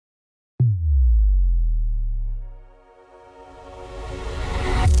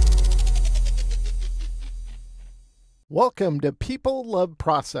Welcome to People Love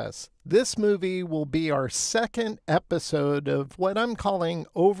Process. This movie will be our second episode of what I'm calling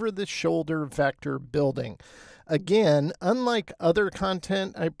over-the-shoulder vector building. Again, unlike other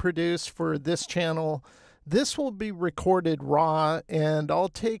content I produce for this channel, this will be recorded raw, and I'll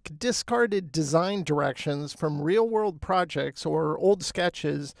take discarded design directions from real-world projects or old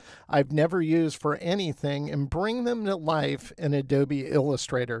sketches I've never used for anything and bring them to life in Adobe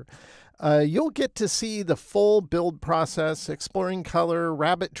Illustrator. You'll get to see the full build process, exploring color,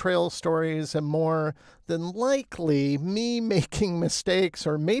 rabbit trail stories, and more than likely me making mistakes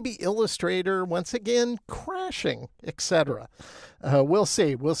or maybe Illustrator once again crashing, etc. We'll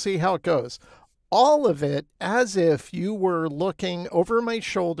see. We'll see how it goes. All of it as if you were looking over my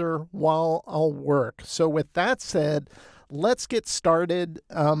shoulder while I'll work. So with that said, let's get started.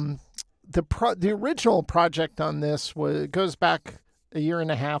 The original project on this goes back a year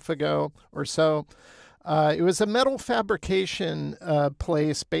and a half ago or so. It was a metal fabrication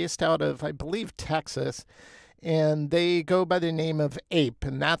place based out of, I believe, Texas. And they go by the name of Ape,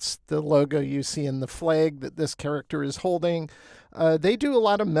 and that's the logo you see in the flag that this character is holding. They do a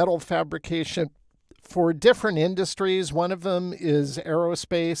lot of metal fabrication for different industries. One of them is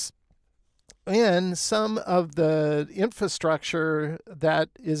aerospace, and some of the infrastructure that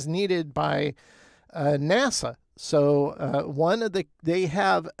is needed by NASA. So they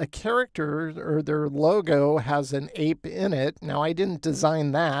have a character, or their logo has an ape in it. Now, I didn't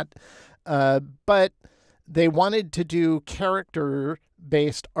design that, but they wanted to do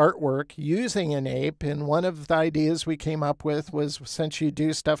character-based artwork using an ape. And one of the ideas we came up with was, since you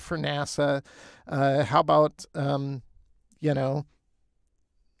do stuff for NASA, how about,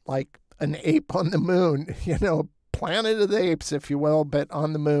 like an ape on the moon, Planet of the Apes, if you will, but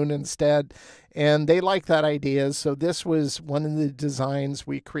on the moon instead. And they like that idea, so this was one of the designs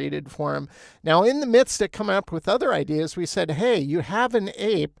we created for them. Now, in the midst of coming up with other ideas, we said, hey, you have an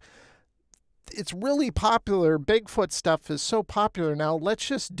ape. It's really popular. Bigfoot stuff is so popular now. Let's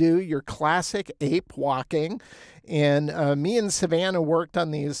just do your classic ape walking. And me and Savannah worked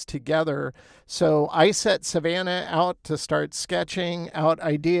on these together. So I set Savannah out to start sketching out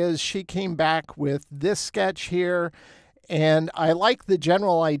ideas. She came back with this sketch here. And I like the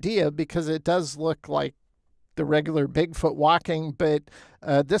general idea because it does look like the regular Bigfoot walking, but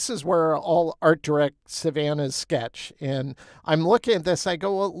this is where I'll art direct Savannah's sketch. And I'm looking at this, I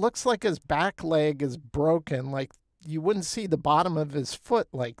go, well, it looks like his back leg is broken. Like, you wouldn't see the bottom of his foot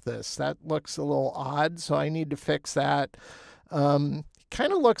like this. That looks a little odd, so I need to fix that.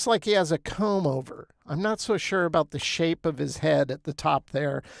 Kind of looks like he has a comb over. I'm not so sure about the shape of his head at the top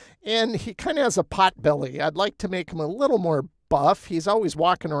there. And he kind of has a pot belly. I'd like to make him a little more buff. He's always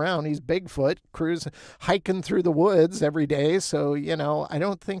walking around. He's Bigfoot, hiking through the woods every day. So, I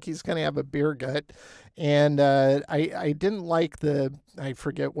don't think he's going to have a beer gut. And I didn't like I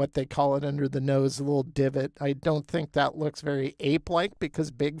forget what they call it under the nose, a little divot. I don't think that looks very ape-like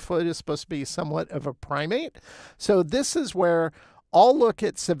because Bigfoot is supposed to be somewhat of a primate. So this is where I'll look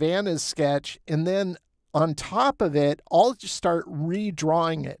at Savannah's sketch, and then on top of it, I'll just start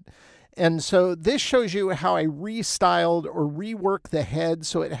redrawing it. And so this shows you how I restyled or reworked the head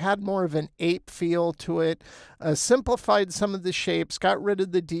so it had more of an ape feel to it, simplified some of the shapes, got rid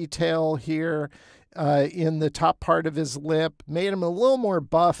of the detail here in the top part of his lip, made him a little more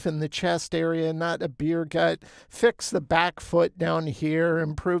buff in the chest area, not a beer gut, fixed the back foot down here,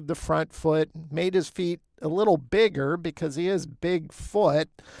 improved the front foot, made his feet a little bigger because he is Bigfoot.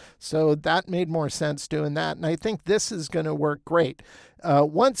 So that made more sense doing that. And I think this is going to work great.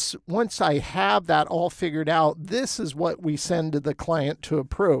 Once I have that all figured out, this is what we send to the client to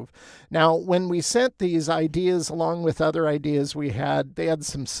approve. Now, when we sent these ideas along with other ideas we had, they had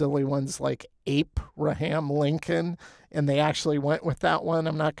some silly ones like Abraham Lincoln, and they actually went with that one.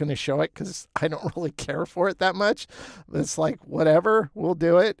 I'm not going to show it because I don't really care for it that much. It's like, whatever, we'll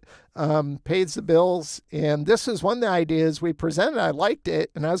do it. Pays the bills. And this is one of the ideas we presented. I liked it,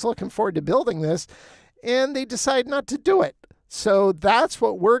 and I was looking forward to building this, and they decided not to do it. So that's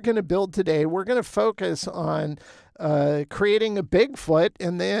what we're going to build today. We're going to focus on creating a Bigfoot,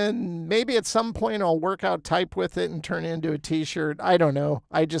 and then maybe at some point I'll work out type with it and turn it into a t-shirt. I don't know.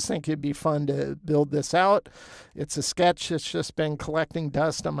 I just think it'd be fun to build this out. It's a sketch that's just been collecting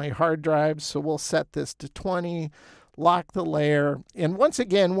dust on my hard drive, so we'll set this to 20, lock the layer. And once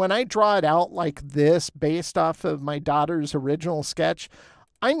again, when I draw it out like this based off of my daughter's original sketch,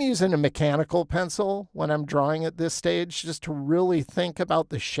 I'm using a mechanical pencil when I'm drawing at this stage just to really think about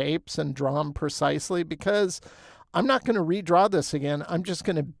the shapes and draw them precisely, because I'm not going to redraw this again. I'm just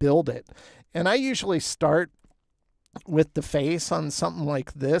going to build it. And I usually start with the face on something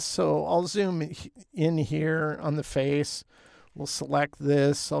like this. So I'll zoom in here on the face. We'll select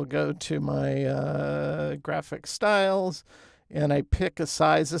this. I'll go to my graphic styles and I pick a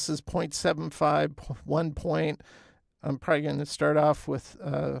size. This is 0.75, 1 point. I'm probably going to start off with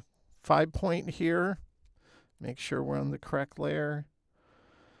 5 point here. Make sure we're on the correct layer.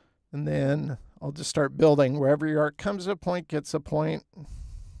 And then I'll just start building. Wherever your arc comes to a point, gets a point.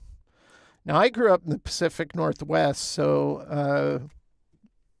 Now, I grew up in the Pacific Northwest, so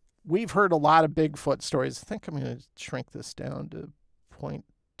we've heard a lot of Bigfoot stories. I think I'm going to shrink this down to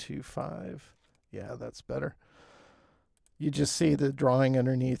 0.25. Yeah, that's better. You just see the drawing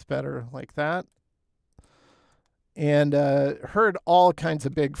underneath better like that. And heard all kinds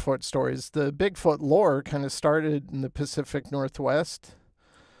of Bigfoot stories. The Bigfoot lore kind of started in the Pacific Northwest.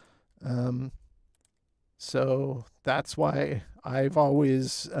 So that's why I've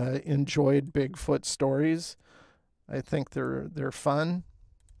always enjoyed Bigfoot stories. I think they're fun.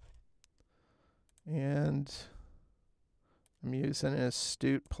 And I'm using an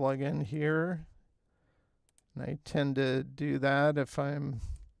Astute plugin here. And I tend to do that if I'm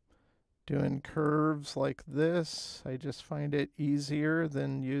doing curves like this. I just find it easier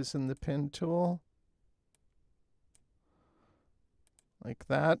than using the pen tool. Like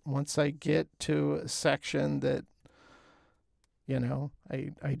that. Once I get to a section that, you know,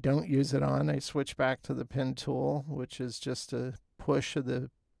 I don't use it on, I switch back to the pen tool, which is just a push of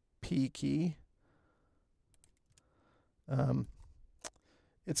the P key.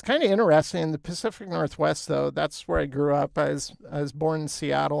 It's kind of interesting. In the Pacific Northwest, though, that's where I grew up. I was born in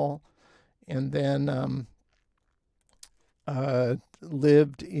Seattle, and then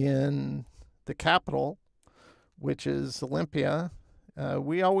lived in the capital, which is Olympia.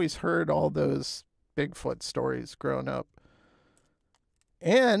 We always heard all those Bigfoot stories growing up.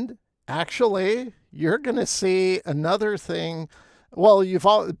 And actually, you're going to see another thing.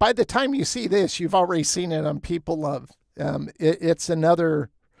 Well, by the time you see this, you've already seen it on People Love. It's another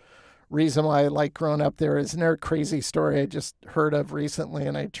reason why I like growing up there. Is another crazy story I just heard of recently,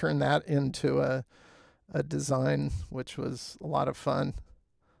 and I turned that into a design, which was a lot of fun.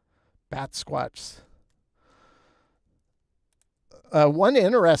 Bat squatch. One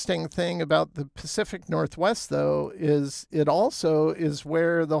interesting thing about the Pacific Northwest, though, is it also is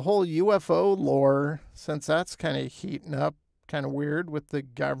where the whole UFO lore, since that's kind of heating up, kind of weird with the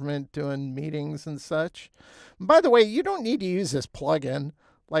government doing meetings and such. And by the way, you don't need to use this plugin.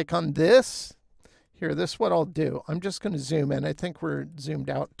 Like on this, here, this is what I'll do. I'm just going to zoom in. I think we're zoomed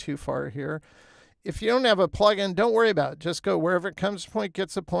out too far here. If you don't have a plugin, don't worry about it. Just go wherever it comes to a point,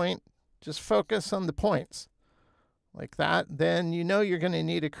 gets a point. Just focus on the points. Like that. Then you know you're going to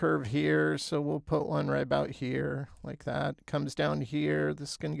need a curve here, so we'll put one right about here, like that. Comes down here.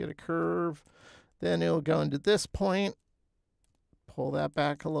 This is going to get a curve. Then it'll go into this point. Pull that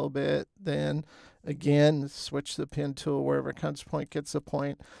back a little bit. Then again, switch the pen tool wherever it comes to point, gets a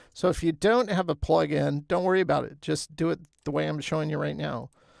point. So if you don't have a plugin, don't worry about it. Just do it the way I'm showing you right now.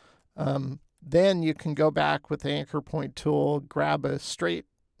 Then you can go back with the anchor point tool, grab a straight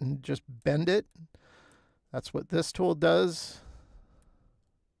and just bend it. That's what this tool does.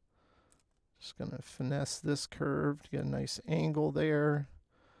 Just going to finesse this curve to get a nice angle there.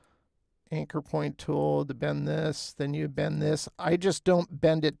 Anchor point tool to bend this. Then you bend this. I just don't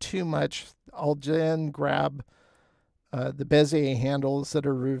bend it too much. I'll then grab the Bezier handles that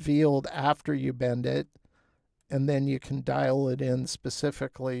are revealed after you bend it. And then you can dial it in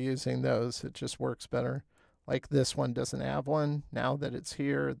specifically using those. It just works better. Like this one doesn't have one. Now that it's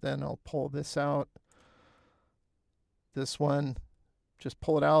here, then I'll pull this out. This one, just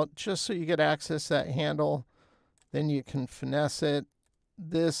pull it out just so you get access to that handle. Then you can finesse it.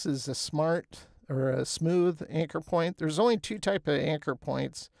 This is a smart or a smooth anchor point. There's only two types of anchor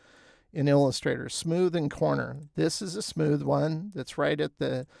points in Illustrator, smooth and corner. This is a smooth one that's right at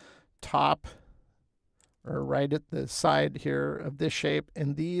the top or right at the side here of this shape,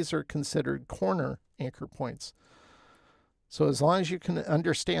 and these are considered corner anchor points. So as long as you can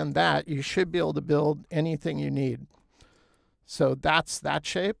understand that, you should be able to build anything you need. So that's that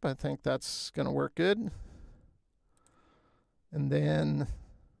shape. I think that's going to work good. And then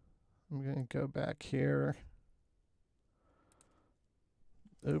I'm going to go back here.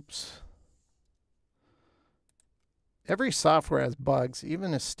 Oops. Every software has bugs.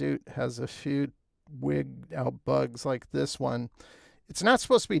 Even Astute has a few wigged out bugs like this one. It's not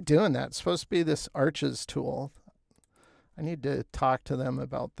supposed to be doing that. It's supposed to be this arches tool. I need to talk to them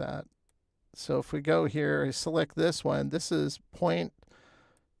about that. So if we go here, I select this one. This is point.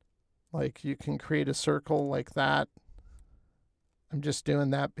 Like you can create a circle like that. I'm just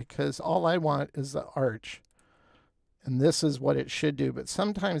doing that because all I want is the arch. And this is what it should do. But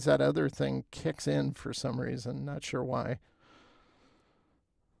sometimes that other thing kicks in for some reason. Not sure why.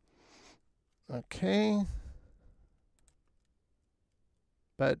 Okay.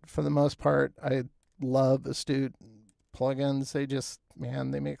 But for the most part, I love Astute plugins. They just,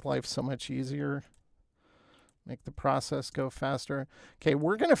 man, they make life so much easier. Make the process go faster. Okay,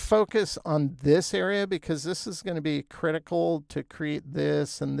 we're going to focus on this area because this is going to be critical to create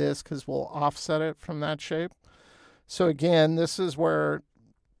this and this because we'll offset it from that shape. So again, this is where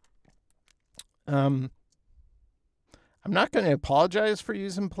I'm not going to apologize for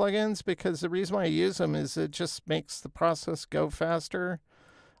using plugins because the reason why I use them is it just makes the process go faster.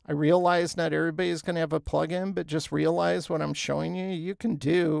 I realize not everybody is going to have a plugin, but just realize what I'm showing you, you can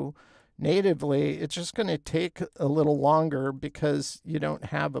do natively. It's just going to take a little longer because you don't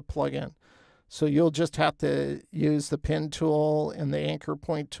have a plugin. So you'll just have to use the pen tool and the anchor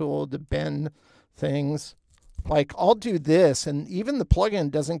point tool to bend things. Like I'll do this, and even the plugin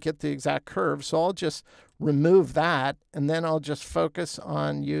doesn't get the exact curve, so I'll just remove that, and then I'll just focus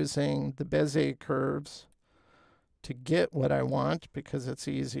on using the Bezier curves to get what I want because it's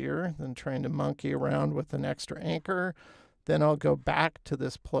easier than trying to monkey around with an extra anchor. Then I'll go back to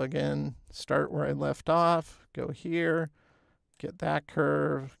this plugin, start where I left off, go here, get that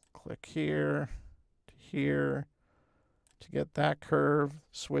curve, click here to get that curve,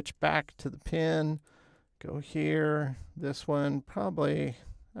 switch back to the pin, go here, this one, probably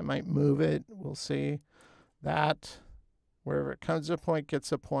I might move it, we'll see. That, wherever it comes to a point,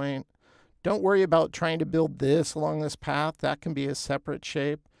 gets a point. Don't worry about trying to build this along this path. That can be a separate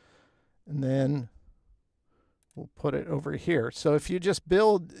shape. And then we'll put it over here. So if you just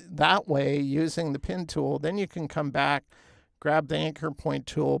build that way using the pin tool, then you can come back, grab the anchor point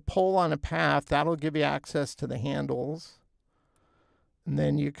tool, pull on a path. That'll give you access to the handles. And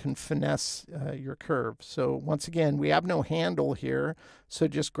then you can finesse your curve. So once again, we have no handle here. So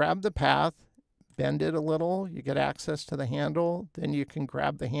just grab the path, bend it a little. You get access to the handle. Then you can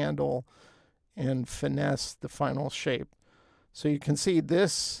grab the handle and finesse the final shape. So you can see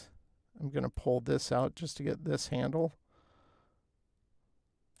this. I'm going to pull this out just to get this handle.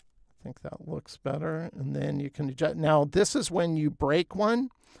 I think that looks better. And then you can adjust. Now this is when you break one.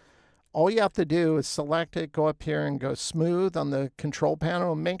 All you have to do is select it, go up here and go smooth on the control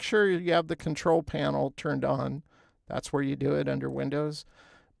panel. Make sure you have the control panel turned on. That's where you do it under Windows.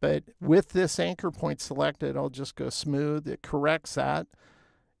 But with this anchor point selected, I'll just go smooth. It corrects that.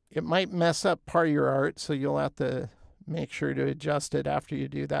 It might mess up part of your art, so you'll have to make sure to adjust it after you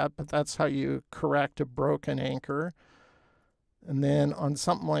do that. But that's how you correct a broken anchor. And then on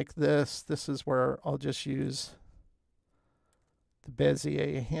something like this, this is where I'll just use the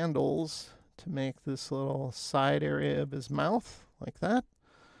Bezier handles to make this little side area of his mouth like that.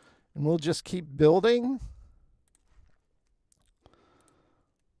 And we'll just keep building.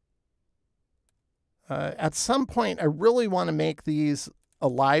 At some point, I really want to make these a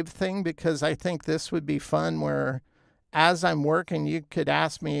live thing because I think this would be fun where as I'm working, you could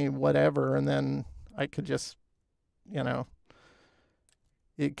ask me whatever, and then I could just, you know,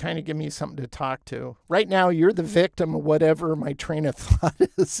 it kind of give me something to talk to. Right now, you're the victim of whatever my train of thought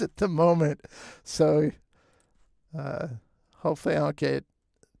is at the moment. So hopefully I don't get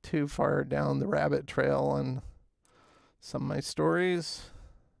too far down the rabbit trail on some of my stories.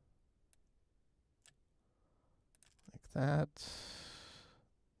 Like that.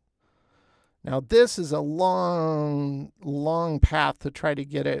 Now this is a long, long path to try to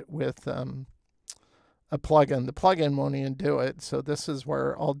get it with a plugin. The plugin won't even do it. So this is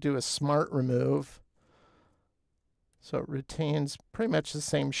where I'll do a smart remove. So it retains pretty much the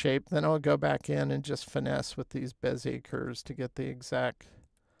same shape. Then I'll go back in and just finesse with these Bezier curves to get the exact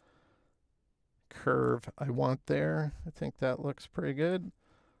curve I want there. I think that looks pretty good.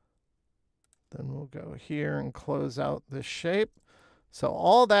 Then we'll go here and close out this shape. So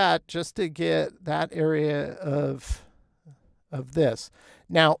all that just to get that area of this.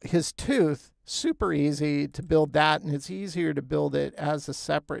 Now his tooth, super easy to build that, and it's easier to build it as a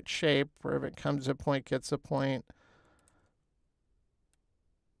separate shape wherever it comes to a point, gets a point.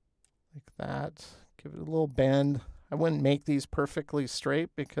 Like that. Give it a little bend. I wouldn't make these perfectly straight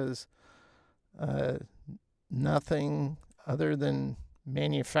because nothing other than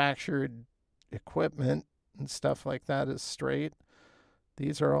manufactured equipment and stuff like that is straight.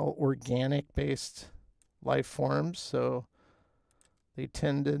 These are all organic based life forms, so they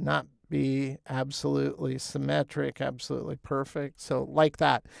tend to not be absolutely symmetric, absolutely perfect. So like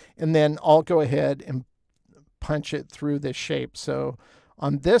that. And then I'll go ahead and punch it through this shape. So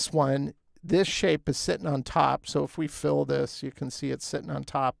on this one, this shape is sitting on top. So if we fill this, you can see it's sitting on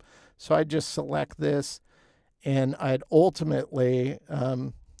top. So I just select this And I'd ultimately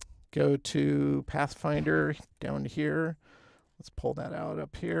go to Pathfinder down here. Let's pull that out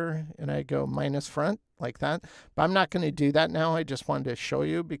up here, and I go minus front like that. But I'm not going to do that now. I just wanted to show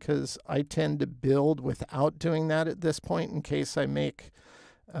you because I tend to build without doing that at this point in case I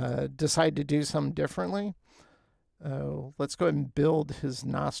decide to do something differently. Let's go ahead and build his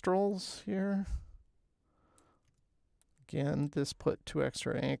nostrils here. Again, this put 2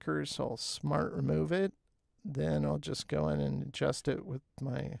 extra anchors, so I'll smart remove it. Then I'll just go in and adjust it with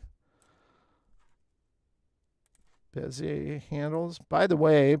my Bezier handles. By the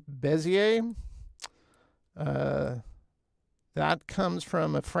way, Bezier, that comes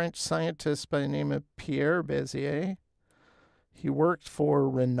from a French scientist by the name of Pierre Bezier. He worked for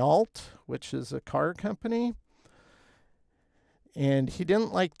Renault, which is a car company. And he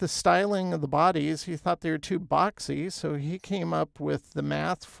didn't like the styling of the bodies. He thought they were too boxy, so he came up with the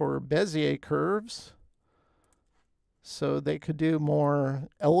math for Bezier curves so they could do more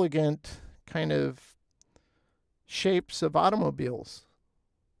elegant kind of shapes of automobiles.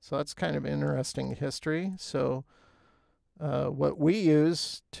 So that's kind of interesting history. So what we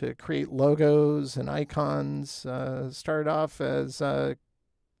use to create logos and icons started off as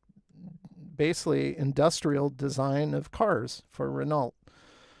basically industrial design of cars for Renault.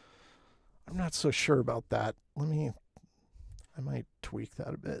 I'm not so sure about that. I might tweak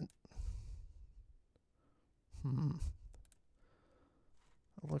that a bit.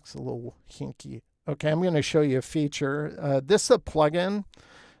 It looks a little hinky. Okay, I'm going to show you a feature. This is a plugin,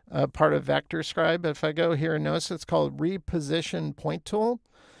 part of VectorScribe. If I go here and notice it's called Reposition Point Tool.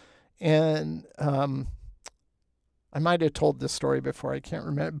 And I might have told this story before. I can't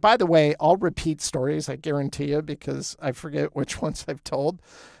remember. By the way, I'll repeat stories, I guarantee you, because I forget which ones I've told.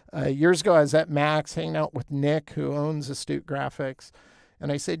 Years ago, I was at Max hanging out with Nick, who owns Astute Graphics.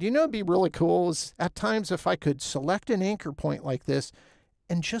 And I said, it'd be really cool is at times if I could select an anchor point like this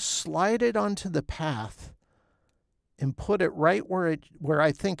and just slide it onto the path and put it right where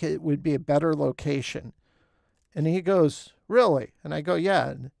I think it would be a better location. And he goes, really? And I go,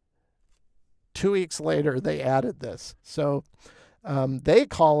 yeah. 2 weeks later, they added this. So they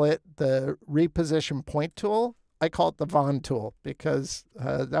call it the Reposition Point Tool. I call it the Von tool because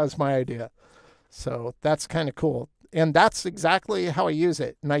that was my idea. So that's kind of cool. And that's exactly how I use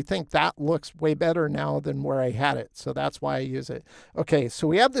it. And I think that looks way better now than where I had it. So that's why I use it. Okay, so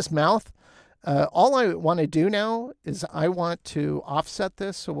we have this mouth. All I want to do now is I want to offset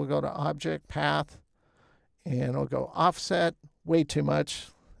this. So we'll go to Object, Path, and I'll go Offset. Way too much.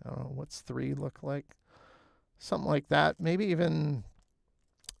 I don't know, what's 3 look like? Something like that. Maybe even,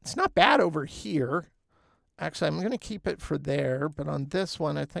 it's not bad over here. Actually, I'm going to keep it for there, but on this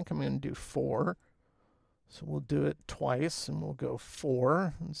one, I think I'm going to do 4. So we'll do it twice, and we'll go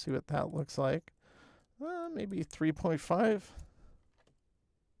 4 and see what that looks like. Maybe 3.5.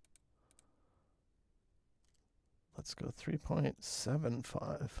 Let's go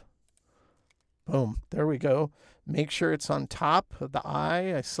 3.75. Boom, there we go. Make sure it's on top of the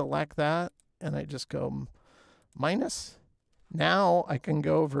eye. I select that, and I just go minus. Now I can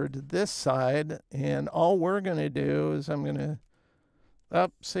go over to this side, and all we're going to do is I'm going to,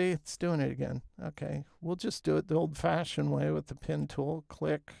 see, it's doing it again. Okay, we'll just do it the old-fashioned way with the pen tool.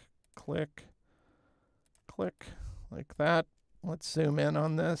 Click, click, click, like that. Let's zoom in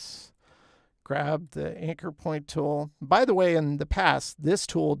on this. Grab the anchor point tool. By the way, in the past, this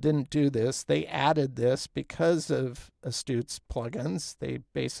tool didn't do this. They added this because of Astute's plugins. They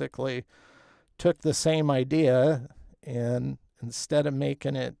basically took the same idea and instead of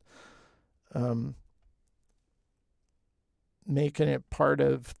making it part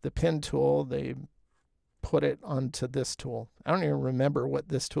of the pen tool, they put it onto this tool. I don't even remember what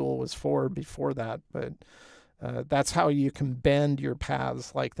this tool was for before that, but that's how you can bend your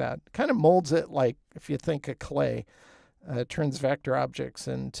paths like that. Kind of molds it like if you think of clay, turns vector objects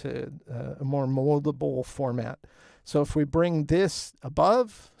into a more moldable format. So if we bring this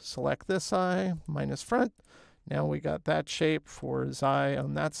above, select this eye, minus front. Now we got that shape for his eye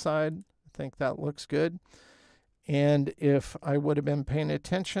on that side. I think that looks good. And if I would have been paying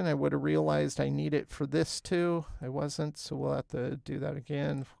attention, I would have realized I need it for this too. I wasn't, so we'll have to do that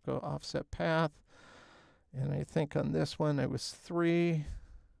again. Go offset path. And I think on this one I was 3.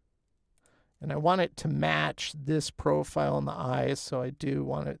 And I want it to match this profile in the eye, so I do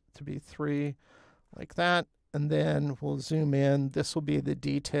want it to be 3 like that. And then we'll zoom in. This will be the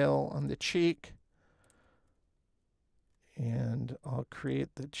detail on the cheek. And I'll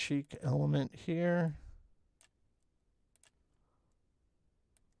create the cheek element here.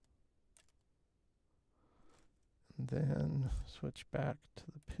 And then switch back to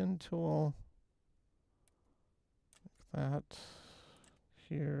the pen tool. that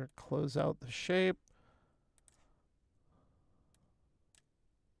here, close out the shape.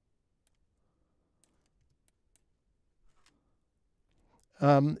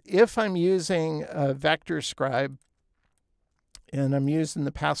 If I'm using a vector scribe and I'm using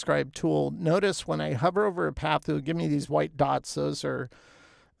the path scribe tool, notice when I hover over a path, it'll give me these white dots. Those are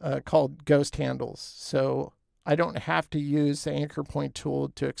called ghost handles. So I don't have to use the anchor point tool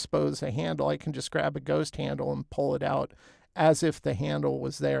to expose a handle. I can just grab a ghost handle and pull it out as if the handle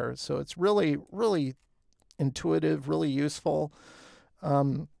was there. So it's really, really intuitive, really useful.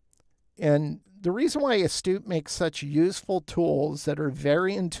 And the reason why Astute makes such useful tools that are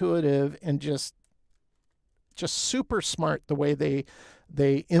very intuitive and just super smart the way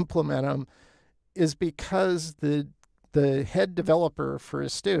they implement them is because the head developer for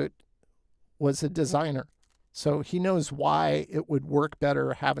Astute was a designer. So he knows why it would work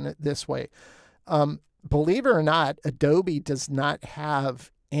better having it this way. Believe it or not, Adobe does not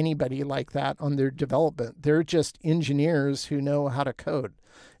have anybody like that on their development. They're just engineers who know how to code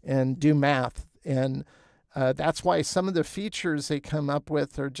and do math. And that's why some of the features they come up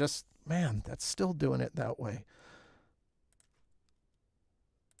with are just, man, that's still doing it that way.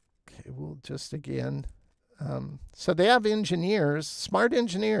 Okay, we'll just again. So they have engineers, smart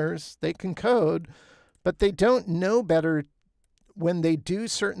engineers, they can code, but they don't know better when they do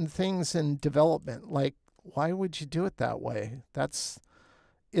certain things in development. Like, why would you do it that way?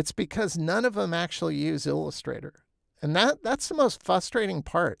 It's because none of them actually use Illustrator. And that's the most frustrating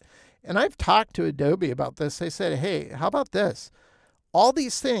part. And I've talked to Adobe about this. They said, hey, how about this? All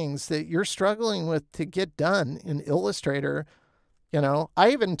these things that you're struggling with to get done in Illustrator, you know, I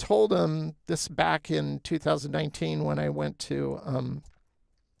even told them this back in 2019 when I went to,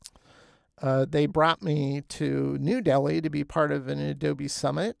 they brought me to New Delhi to be part of an Adobe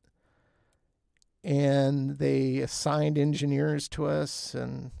Summit. And they assigned engineers to us.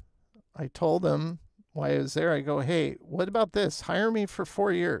 And I told them while I was there, I go, hey, what about this? Hire me for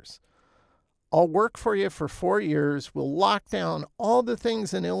 4 years. I'll work for you for 4 years. We'll lock down all the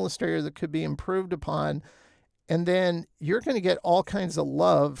things in Illustrator that could be improved upon. And then you're going to get all kinds of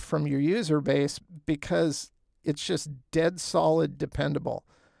love from your user base because it's just dead solid dependable.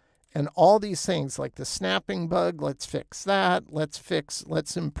 And all these things like the snapping bug, let's fix that.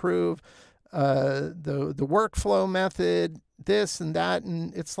 Let's improve the workflow method, this and that.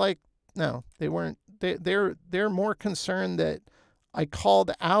 And it's like, no, they weren't. They're more concerned that I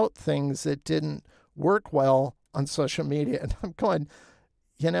called out things that didn't work well on social media. And I'm going,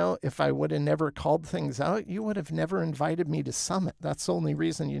 you know, if I would have never called things out, you would have never invited me to Summit. That's the only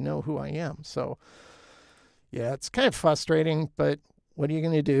reason you know who I am. So, yeah, it's kind of frustrating, but what are you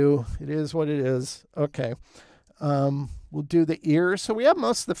going to do? It is what it is. Okay. We'll do the ear. So we have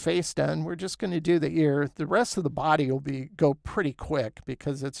most of the face done. We're just going to do the ear. The rest of the body will go pretty quick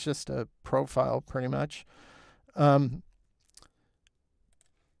because it's just a profile pretty much.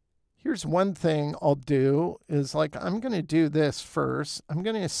 Here's one thing I'll do is like, I'm going to do this first. I'm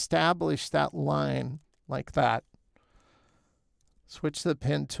going to establish that line like that. Switch to the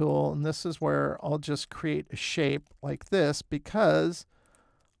pen tool. And this is where I'll just create a shape like this because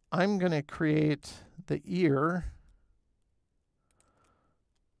I'm going to create the ear.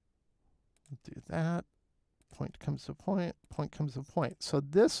 Do that. Point comes to point. Point comes to point. So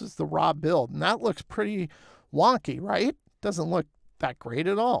this is the raw build. And that looks pretty wonky, right? Doesn't look that great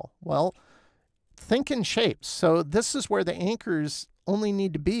at all. Well, think in shapes. So this is where the anchors only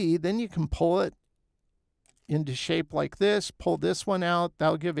need to be. Then you can pull it into shape like this. Pull this one out.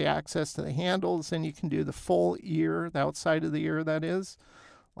 That'll give you access to the handles. Then you can do the full ear, the outside of the ear, that is,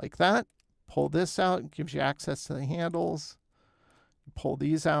 like that. Pull this out. It gives you access to the handles. Pull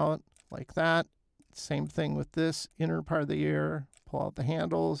these out like that. Same thing with this inner part of the ear. Pull out the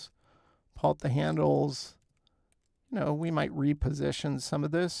handles. Pull out the handles. You know, we might reposition some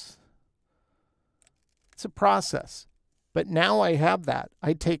of this. It's a process. But now I have that.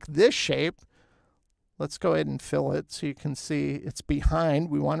 I take this shape. Let's go ahead and fill it so you can see it's behind.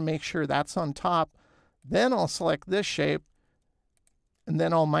 We want to make sure that's on top. Then I'll select this shape, and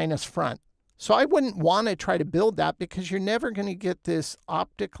then I'll minus front. So I wouldn't want to try to build that because you're never going to get this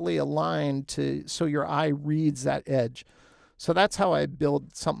optically aligned so your eye reads that edge. So that's how I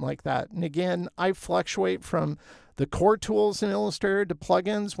build something like that. And again, I fluctuate from the core tools in Illustrator to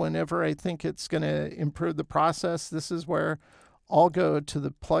plugins whenever I think it's going to improve the process. This is where I'll go to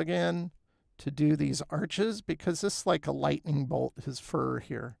the plugin to do these arches because this is like a lightning bolt, his fur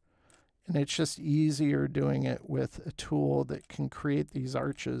here. And it's just easier doing it with a tool that can create these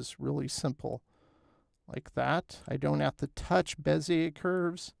arches really simple like that. I don't have to touch Bezier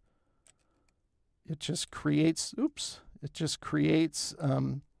curves. it just creates, it just creates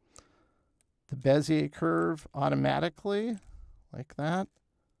the Bezier curve automatically, like that.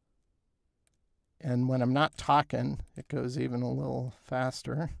 And when I'm not talking, it goes even a little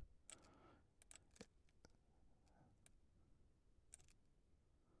faster.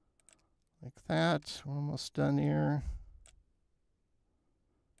 Like that. We're almost done here.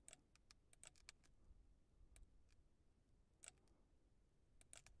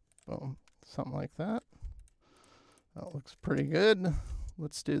 Boom. Something like that. That looks pretty good.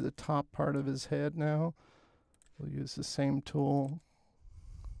 Let's do the top part of his head now. We'll use the same tool.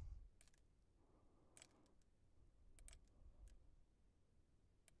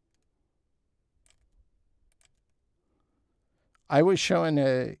 I was showing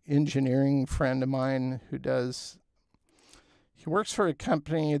an engineering friend of mine who he works for a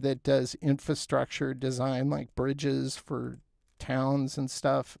company that does infrastructure design, like bridges for towns and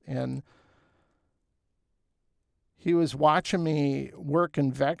stuff. And he was watching me work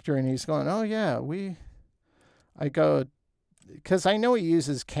in Vector, and he's going, oh yeah, I go, because I know he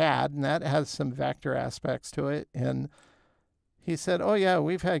uses CAD, and that has some vector aspects to it. And he said, oh yeah,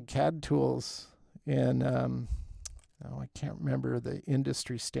 we've had CAD tools in, I can't remember the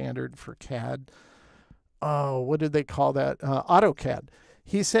industry standard for CAD. Oh, what did they call that? AutoCAD.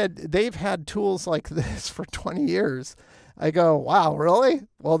 He said they've had tools like this for 20 years. I go, wow, really?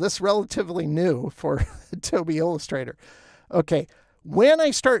 Well, this is relatively new for Adobe Illustrator. Okay, when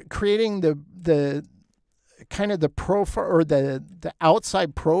I start creating the kind of the profile or the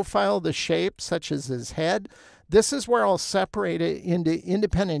outside profile, the shape, such as his head, this is where I'll separate it into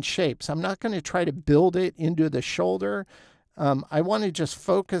independent shapes. I'm not going to try to build it into the shoulder. I want to just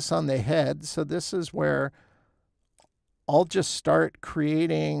focus on the head. So this is where I'll just start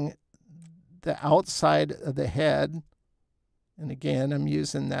creating the outside of the head. And again, I'm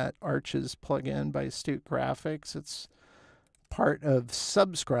using that Arches plugin by Astute Graphics. It's part of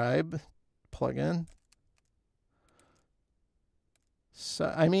Subscribe plugin.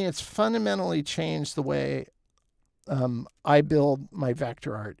 So, I mean, it's fundamentally changed the way I build my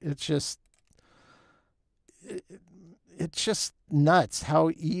vector art. It's just nuts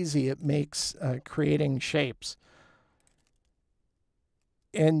how easy it makes creating shapes.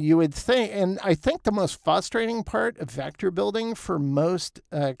 And you would think, and I think the most frustrating part of vector building for most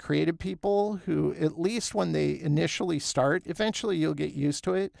creative people who, at least when they initially start, eventually you'll get used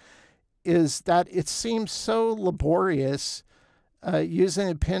to it, is that it seems so laborious using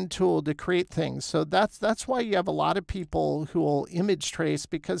a pen tool to create things. So that's why you have a lot of people who will image trace,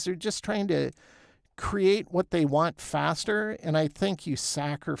 because they're just trying to create what they want faster. And I think you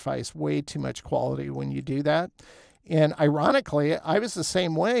sacrifice way too much quality when you do that. And ironically, I was the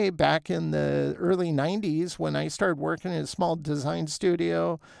same way back in the early 90s when I started working in a small design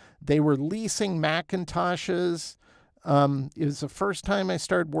studio. They were leasing Macintoshes. It was the first time I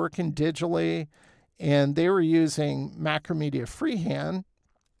started working digitally, and they were using Macromedia freehand.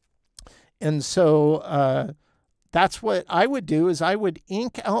 And so that's what I would do, is I would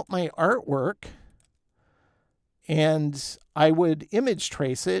ink out my artwork and I would image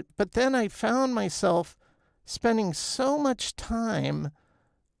trace it. But then I found myself spending so much time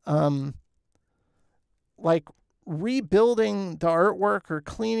like rebuilding the artwork or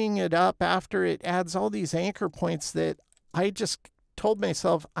cleaning it up after it adds all these anchor points, that I just told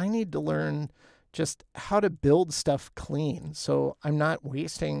myself I need to learn just how to build stuff clean, so I'm not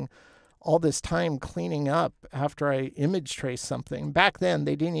wasting all this time cleaning up after I image trace something. Back then,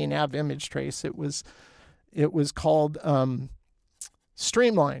 they didn't even have image trace. It was called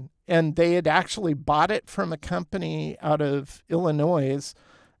Streamline, and they had actually bought it from a company out of Illinois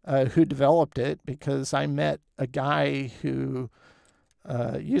who developed it, because I met a guy who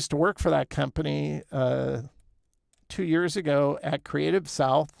used to work for that company 2 years ago at Creative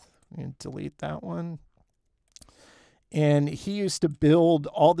South. Delete that one. And he used to build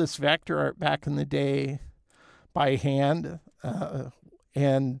all this vector art back in the day by hand.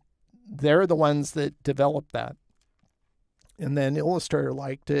 And they're the ones that developed that. And then Illustrator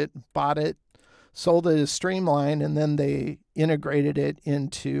liked it, bought it, sold it as Streamline, and then they integrated it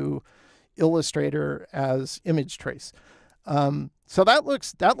into Illustrator as image trace. So that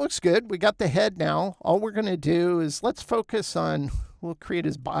looks good. We got the head now. All we're going to do is let's focus on, we'll create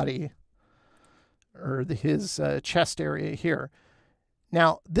his body, or his chest area here.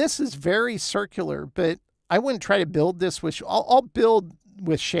 Now, this is very circular, but I wouldn't try to build this with, I'll build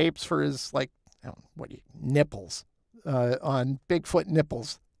with shapes for his, like, nipples, on Bigfoot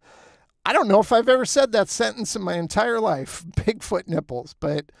nipples. I don't know if I've ever said that sentence in my entire life, Bigfoot nipples,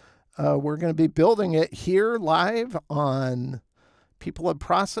 but we're going to be building it here live on People of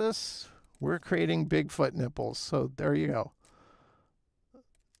Process We're creating Bigfoot nipples. So there you go.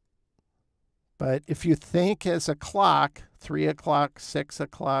 But if you think as a clock, 3 o'clock, 6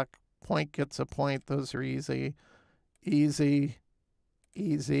 o'clock, point gets a point. Those are easy, easy,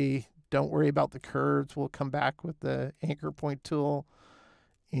 easy. Don't worry about the curves. We'll come back with the anchor point tool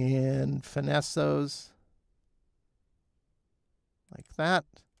and finesse those like that.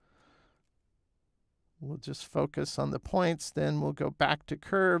 We'll just focus on the points. Then we'll go back to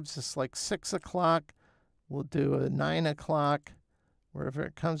curves. It's like 6 o'clock. We'll do a 9 o'clock. Wherever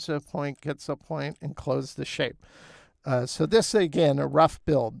it comes to a point, gets a point, and close the shape. So this, again, a rough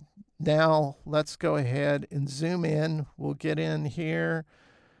build. Now let's go ahead and zoom in. We'll get in here,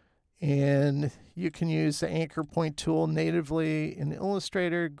 and you can use the anchor point tool natively in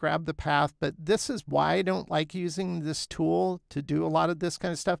Illustrator, grab the path. But this is why I don't like using this tool to do a lot of this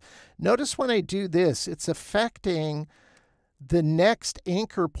kind of stuff. Notice when I do this, it's affecting the next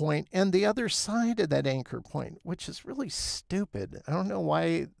anchor point and the other side of that anchor point, which is really stupid. I don't know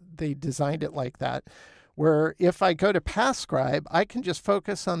why they designed it like that, where if I go to Path Scribe, I can just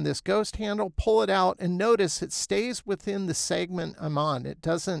focus on this ghost handle, pull it out, and notice it stays within the segment I'm on. It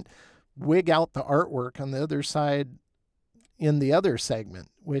doesn't wig out the artwork on the other side in the other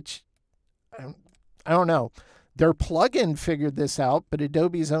segment, which I don't know. Their plugin figured this out, but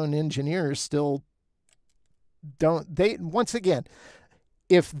Adobe's own engineers still don't. They, once again,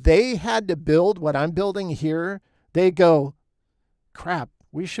 if they had to build what I'm building here, they go, crap,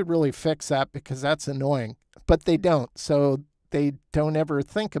 we should really fix that because that's annoying. But they don't. So they don't ever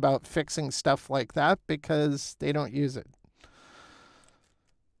think about fixing stuff like that because they don't use it.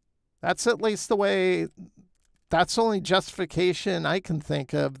 That's at least the way, that's the only justification I can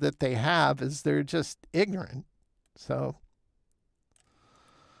think of that they have, is they're just ignorant. So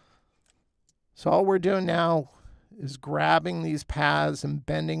all we're doing now is grabbing these paths and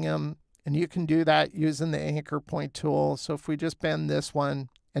bending them. And you can do that using the anchor point tool. So if we just bend this one,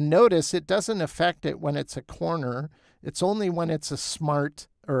 and notice it doesn't affect it when it's a corner. It's only when it's a smart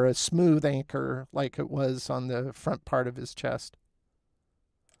or a smooth anchor like it was on the front part of his chest.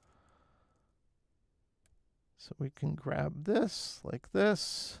 So we can grab this like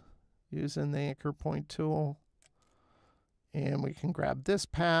this using the anchor point tool. And we can grab this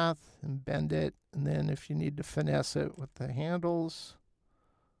path and bend it. And then if you need to finesse it with the handles,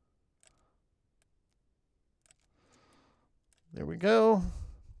 there we go.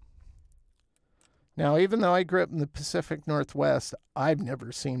 Now, even though I grew up in the Pacific Northwest, I've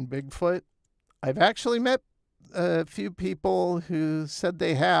never seen Bigfoot. I've actually met a few people who said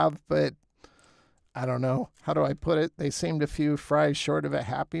they have, but I don't know. How do I put it? They seemed a few fries short of a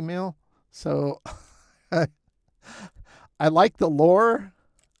Happy Meal. So I like the lore.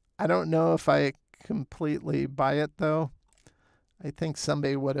 I don't know if I completely buy it, though. I think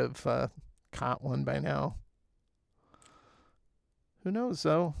somebody would have caught one by now. Who knows,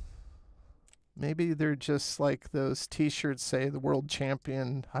 though? Maybe they're just like those T-shirts say, the world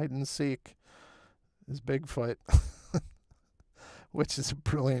champion hide and seek is Bigfoot, which is a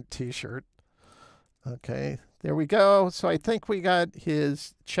brilliant T-shirt. Okay, there we go. So I think we got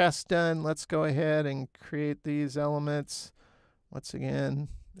his chest done. Let's go ahead and create these elements. Once again,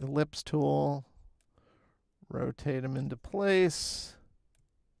 ellipse tool, rotate them into place.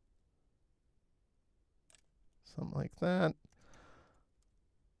 Something like that.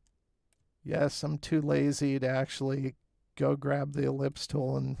 Yes, I'm too lazy to actually go grab the ellipse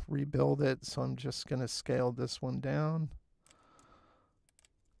tool and rebuild it, so I'm just going to scale this one down.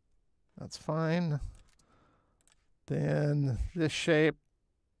 That's fine. Then this shape,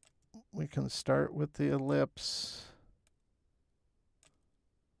 we can start with the ellipse.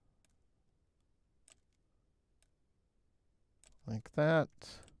 Like that.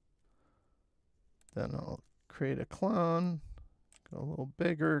 Then I'll create a clone. Go a little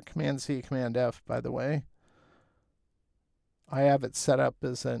bigger. Command-C, Command-F, by the way. I have it set up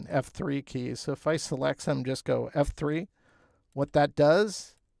as an F3 key. So if I select some, just go F3. What that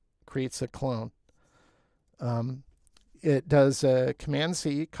does, creates a clone. It does a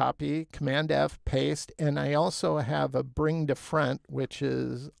Command-C, copy, Command-F, paste, and I also have a bring to front, which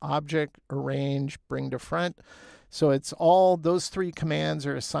is object, arrange, bring to front. So it's all, those three commands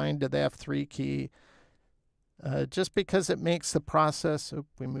are assigned to the F3 key. Just because it makes the process, oh,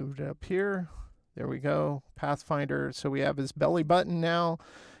 we moved it up here. There we go, Pathfinder. So we have his belly button now,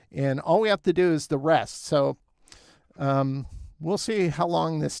 and all we have to do is the rest. So we'll see how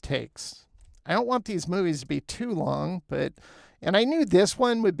long this takes. I don't want these movies to be too long, but, and I knew this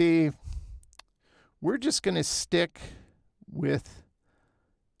one would be, we're just going to stick with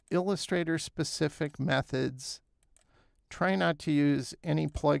Illustrator specific methods try not to use any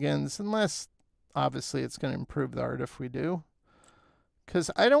plugins unless obviously it's going to improve the art if we do.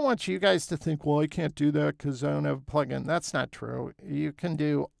 Because I don't want you guys to think, well, I can't do that because I don't have a plugin. That's not true. You can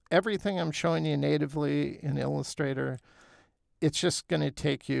do everything I'm showing you natively in Illustrator. It's just going to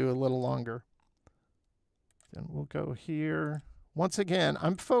take you a little longer. Then we'll go here. Once again,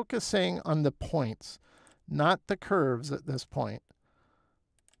 I'm focusing on the points, not the curves at this point.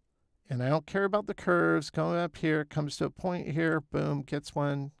 And I don't care about the curves. Going up here, comes to a point here, boom, gets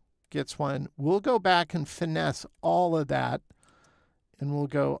one, gets one. We'll go back and finesse all of that, and we'll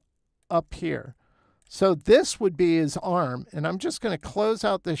go up here. So this would be his arm, and I'm just going to close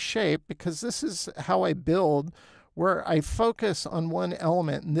out this shape because this is how I build, where I focus on one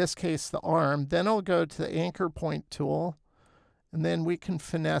element, in this case the arm. Then I'll go to the anchor point tool, and then we can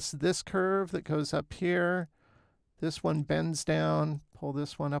finesse this curve that goes up here. This one bends down, pull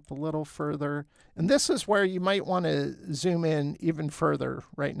this one up a little further. And this is where you might want to zoom in even further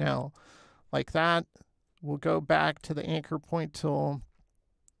right now. Like that. We'll go back to the anchor point tool,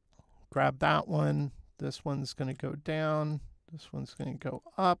 grab that one. This one's going to go down. This one's going to go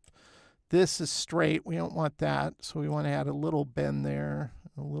up. This is straight. We don't want that. So we want to add a little bend there,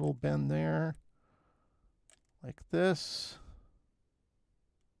 a little bend there, like this.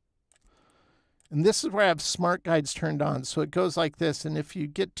 And this is where I have smart guides turned on. So it goes like this. And if you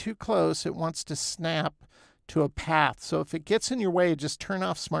get too close, it wants to snap to a path. So if it gets in your way, just turn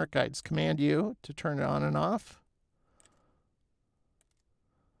off smart guides. Command U to turn it on and off.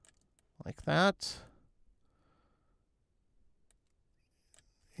 Like that.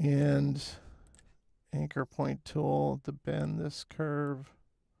 And anchor point tool to bend this curve.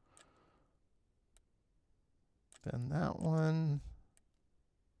 Bend that one.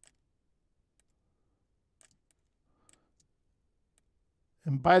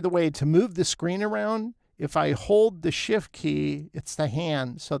 And by the way, to move the screen around, if I hold the shift key, it's the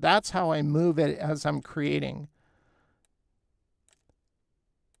hand. So that's how I move it as I'm creating.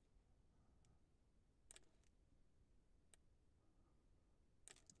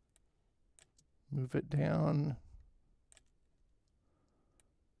 Move it down.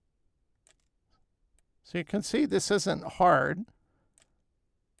 So you can see this isn't hard.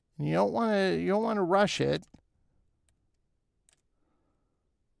 You don't want to rush it.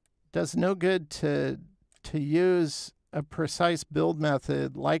 Does no good to use a precise build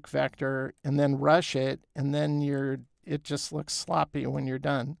method like vector and then rush it, and then it just looks sloppy when you're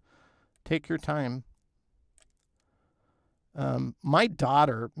done. Take your time. My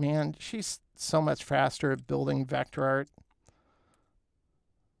daughter, man, she's so much faster at building vector art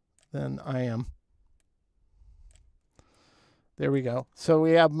than I am. There we go. So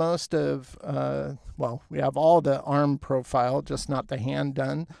we have most of, well, we have all the arm profile, just not the hand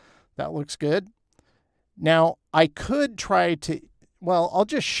done. That looks good. Now, I could try to, well, I'll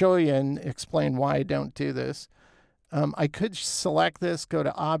just show you and explain why I don't do this. I could select this, go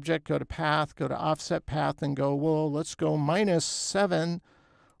to Object, go to Path, go to Offset Path, and go, well, let's go -7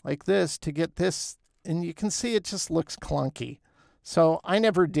 like this to get this. And you can see it just looks clunky. So I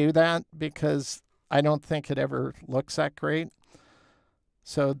never do that because I don't think it ever looks that great.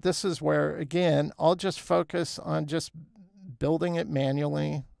 So this is where, again, I'll just focus on just building it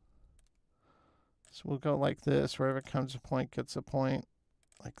manually. So we'll go like this. Wherever comes a point, gets a point,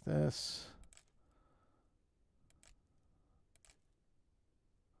 like this.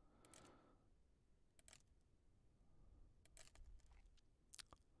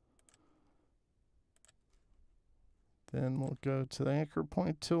 Then we'll go to the anchor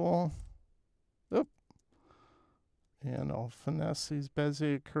point tool. Oop. And I'll finesse these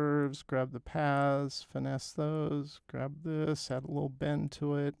Bezier curves, grab the paths, finesse those, grab this, add a little bend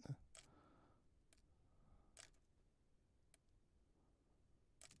to it.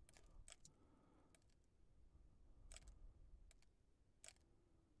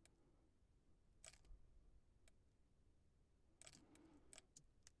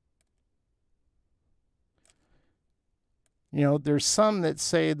 You know, there's some that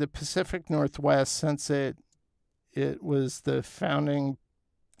say the Pacific Northwest, since it was the founding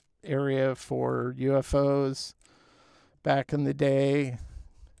area for UFOs back in the day,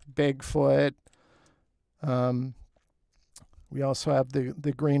 Bigfoot. We also have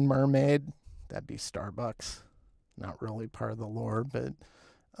the Green Mermaid. That'd be Starbucks. Not really part of the lore, but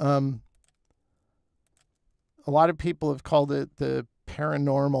a lot of people have called it the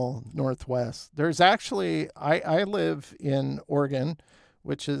paranormal Northwest. There's actually, I live in Oregon,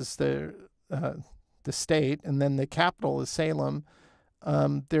 which is the state, and then the capital is Salem.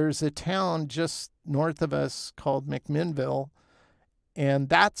 There's a town just north of us called McMinnville, And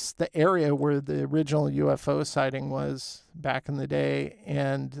that's the area where the original UFO sighting was back in the day.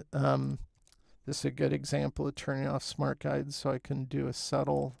 And this is a good example of turning off smart guides so I can do a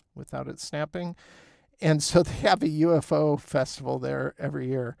subtle without it snapping. And so they have a UFO festival there every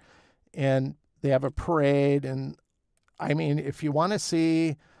year. And they have a parade. And I mean, if you want to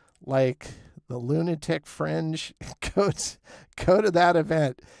see like the lunatic fringe, go to that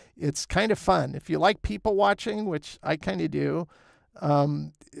event. It's kind of fun. If you like people watching, which I kind of do,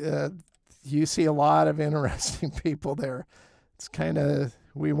 you see a lot of interesting people there. It's kind of,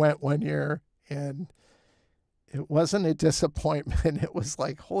 we went one year and it wasn't a disappointment. It was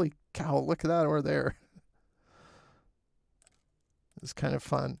like, holy cow, look at that over there. It's kind of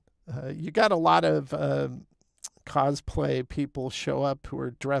fun. You got a lot of cosplay people show up who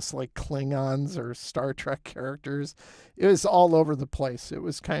are dressed like Klingons or Star Trek characters. It was all over the place. It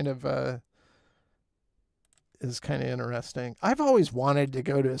was kind of interesting. I've always wanted to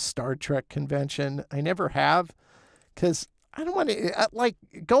go to a Star Trek convention. I never have, because I don't want to, like,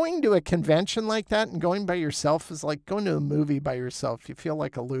 going to a convention like that and going by yourself is like going to a movie by yourself. You feel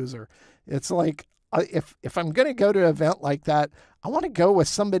like a loser. It's like, if I'm going to go to an event like that, I want to go with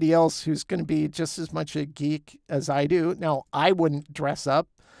somebody else who's going to be just as much a geek as I do. Now, I wouldn't dress up,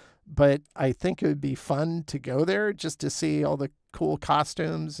 but I think it would be fun to go there just to see all the cool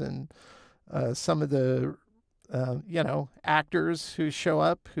costumes and some of the, actors who show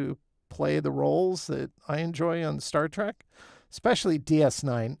up who play the roles that I enjoy on Star Trek, especially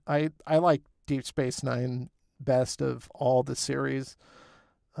DS9. I like Deep Space Nine best of all the series.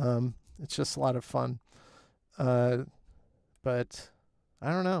 It's just a lot of fun. But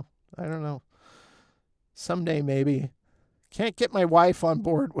I don't know. Someday maybe. Can't get my wife on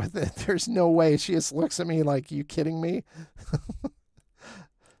board with it. There's no way. She just looks at me like, you kidding me?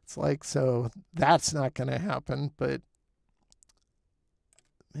 It's like, so that's not going to happen, but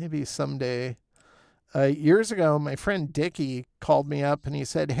maybe someday. Years ago, my friend Dickie called me up and he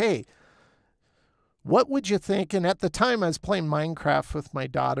said, hey, what would you think? And at the time I was playing Minecraft with my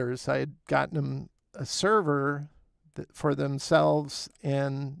daughters. I had gotten them a server for themselves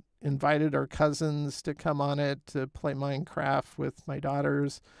and invited our cousins to come on it to play Minecraft with my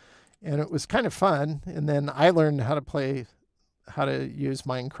daughters. And it was kind of fun. And then I learned how to use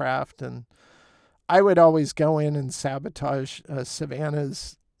Minecraft. And I would always go in and sabotage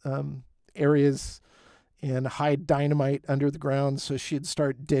Savannah's areas and hide dynamite under the ground so she'd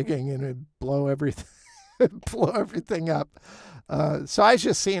start digging and it'd blow everything up. So I was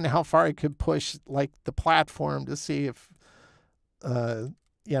just seeing how far I could push like the platform to see if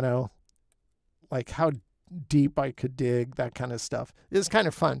like how deep I could dig, that kind of stuff. It was kind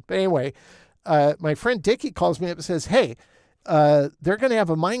of fun. But anyway, my friend Dickie calls me up and says, hey, they're going to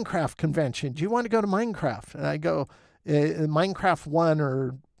have a Minecraft convention. Do you want to go to Minecraft? And I go, Minecraft 1,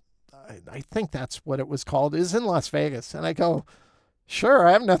 or I think that's what it was called, is in Las Vegas. And I go, sure,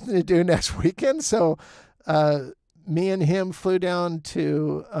 I have nothing to do next weekend. So me and him flew down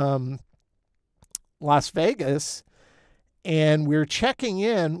to Las Vegas, and we're checking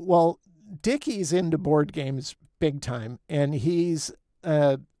in. Well, Dickie's into board games big time, and he's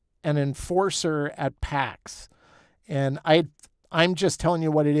an enforcer at PAX. And I'm just telling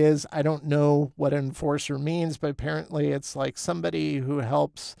you what it is. I don't know what an enforcer means, but apparently it's like somebody who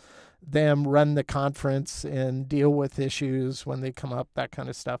helps them run the conference and deal with issues when they come up, that kind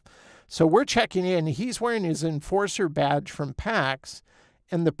of stuff. So we're checking in. He's wearing his enforcer badge from PAX,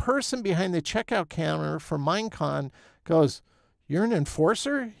 and the person behind the checkout counter for Minecon goes, you're an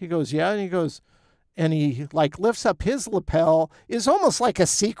enforcer? He goes, yeah. And he goes, and he like lifts up his lapel. It's almost like a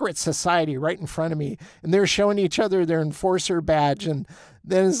secret society right in front of me. And they're showing each other their enforcer badge. And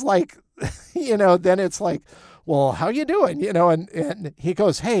then it's like, then it's like, well, how you doing? And he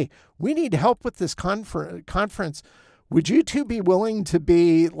goes, hey, we need help with this conference. Would you two be willing to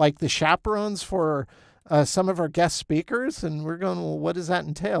be like the chaperones for some of our guest speakers? And we're going, well, what does that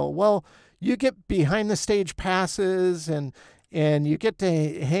entail? Well, you get behind the stage passes and you get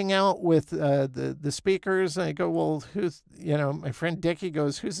to hang out with the speakers. And I go, well, who's, my friend Dickie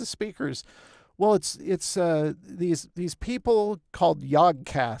goes, who's the speakers? Well, it's these people called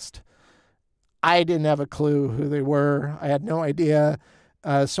Yogcast. I didn't have a clue who they were. I had no idea.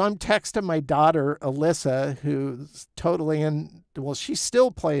 So I'm texting my daughter, Alyssa, who's totally she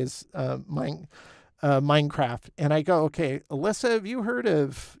still plays Minecraft. And I go, okay, Alyssa, have you heard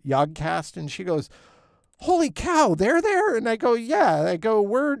of Yogcast? And she goes, holy cow, they're there? And I go, yeah. I go,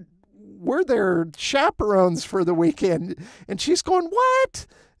 we're their chaperones for the weekend. And she's going, what?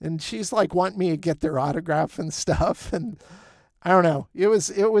 And she's like wanting me to get their autograph and stuff. And I don't know. It was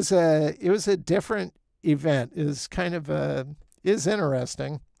a different event. It was kind of is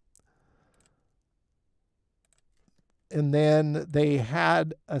interesting. And then they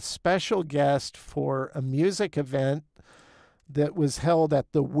had a special guest for a music event that was held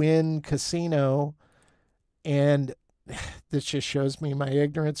at the Wynn Casino. And this just shows me my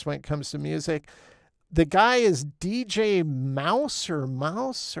ignorance when it comes to music. The guy is DJ Mouse,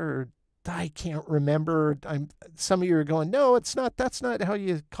 or I can't remember. Some of you are going, no, it's not. That's not how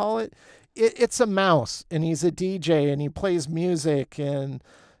you call it. It's a mouse, and he's a DJ, and he plays music, and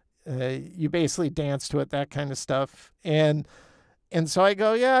you basically dance to it, that kind of stuff. And so I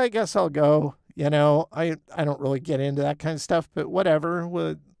go, yeah, I guess I'll go. I don't really get into that kind of stuff, but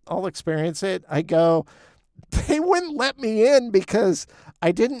whatever. I'll experience it. I go. They wouldn't let me in because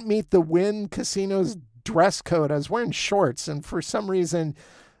I didn't meet the Wynn Casino's dress code. I was wearing shorts, and for some reason,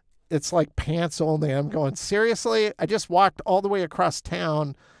 it's like pants only. I'm going, seriously? I just walked all the way across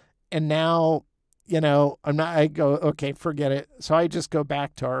town, and now, I'm not, I go, okay, forget it. So I just go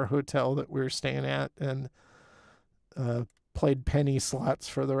back to our hotel that we were staying at and played penny slots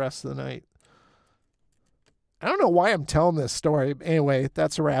for the rest of the night. I don't know why I'm telling this story. Anyway,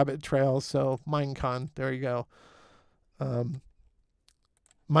 that's a rabbit trail. So Minecon, there you go.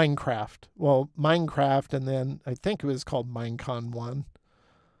 Minecraft. Well, Minecraft, and then I think it was called Minecon 1.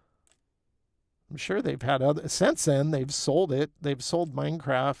 I'm sure they've had other, since then they've sold it. They've sold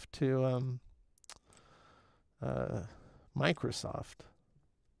Minecraft to Microsoft.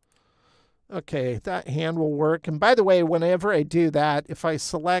 Okay, that hand will work. And by the way, whenever I do that, if I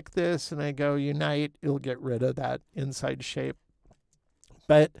select this and I go unite, it'll get rid of that inside shape.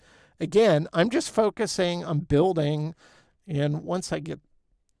 But again, I'm just focusing on building. And once I get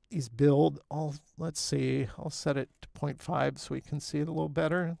these build, let's see, I'll set it to 0.5 so we can see it a little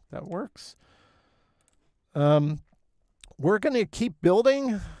better. That works. We're going to keep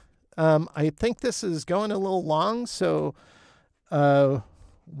building. I think this is going a little long, so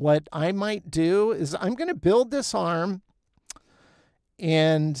what I might do is I'm going to build this arm,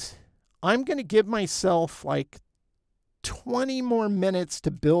 and I'm going to give myself like 20 more minutes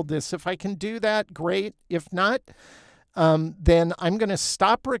to build this. If I can do that, great. If not, then I'm going to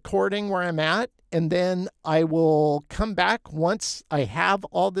stop recording where I'm at, and then I will come back once I have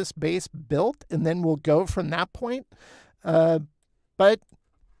all this base built, and then we'll go from that point. But,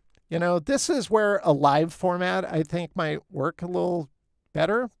 this is where a live format, I think, might work a little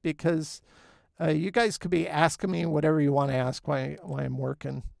better, because you guys could be asking me whatever you want to ask while I'm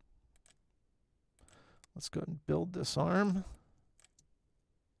working. Let's go and build this arm.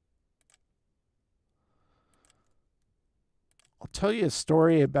 I'll tell you a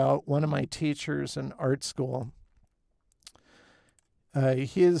story about one of my teachers in art school.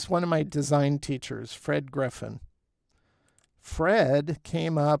 He is one of my design teachers, Fred Griffin. Fred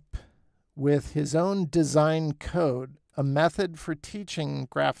came up with his own design code, a method for teaching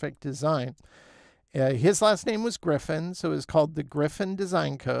graphic design. His last name was Griffin, so it was called the Griffin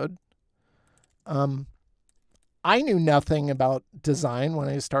Design Code. I knew nothing about design when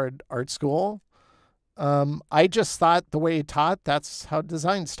I started art school. I just thought the way he taught, that's how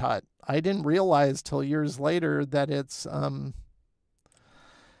design's taught. I didn't realize till years later that it's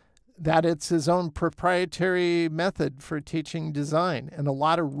his own proprietary method for teaching design. And a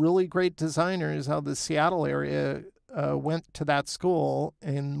lot of really great designers out of the Seattle area went to that school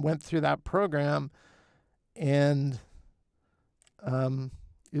and went through that program. And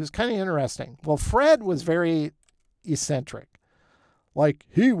it was kind of interesting. Well, Fred was very eccentric. Like,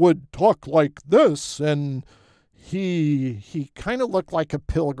 he would talk like this, and he kind of looked like a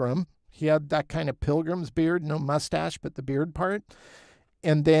pilgrim. He had that kind of pilgrim's beard, no mustache, but the beard part.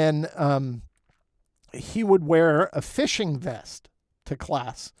 And then he would wear a fishing vest to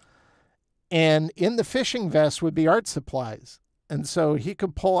class. And in the fishing vest would be art supplies. And so he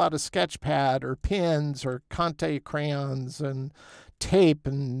could pull out a sketch pad or pens or Conte crayons and tape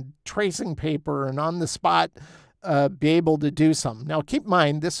and tracing paper, and on the spot be able to do something. Now, keep in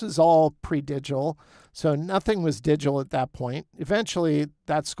mind, this is all pre-digital, so nothing was digital at that point. Eventually,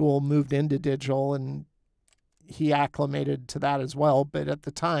 that school moved into digital, and he acclimated to that as well. But at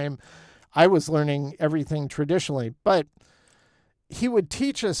the time, I was learning everything traditionally. But he would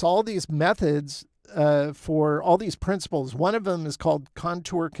teach us all these methods for all these principles. One of them is called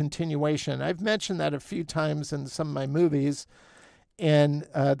contour continuation. I've mentioned that a few times in some of my movies. And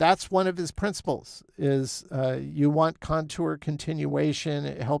that's one of his principles, is you want contour continuation.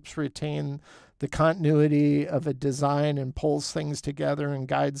 It helps retain the continuity of a design and pulls things together and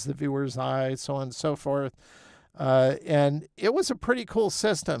guides the viewer's eye, so on and so forth. And it was a pretty cool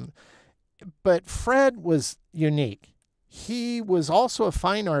system. But Fred was unique. He was also a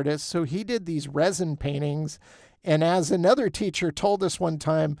fine artist, so he did these resin paintings, And as another teacher told us one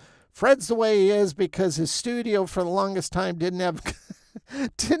time, Fred's the way he is because his studio for the longest time didn't have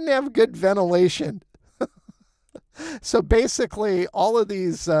good ventilation. So basically, all of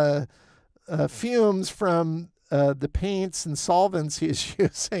these fumes from the paints and solvents he was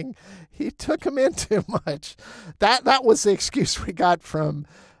using, he took them in too much. That was the excuse we got from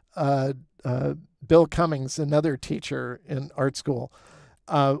Bill Cummings, another teacher in art school.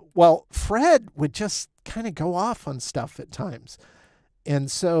 Well, Fred would just kind of go off on stuff at times. And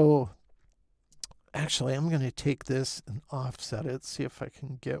so, actually, I'm going to take this and offset it, see if I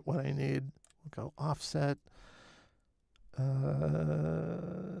can get what I need. We'll go offset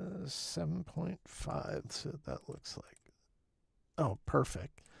 7.5. So that looks like, oh,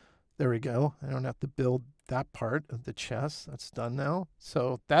 perfect. There we go. I don't have to build that part of the chest. That's done now.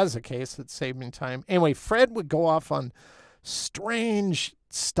 So that is a case that saved me time. Anyway, Fred would go off on strange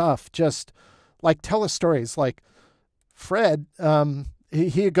stuff, just like tell us stories. Like Fred,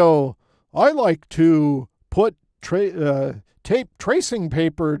 he'd go, I like to put tape tracing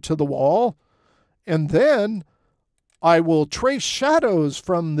paper to the wall, and then I will trace shadows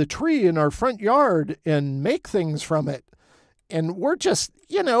from the tree in our front yard and make things from it. And we're just,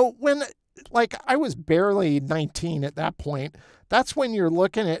 when, like, I was barely 19 at that point. That's when you're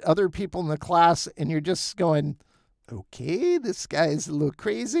looking at other people in the class and you're just going, okay, this guy's a little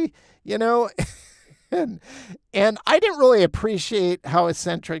crazy, and I didn't really appreciate how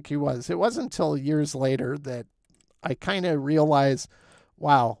eccentric he was. It wasn't until years later that I kind of realized,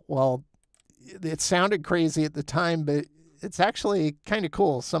 wow, well, it sounded crazy at the time, but it's actually kind of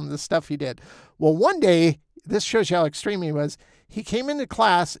cool, some of the stuff he did. Well, one day, this shows you how extreme he was. He came into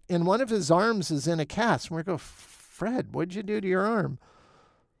class and one of his arms is in a cast. And we go, Fred, what'd you do to your arm?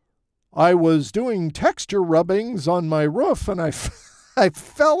 I was doing texture rubbings on my roof and I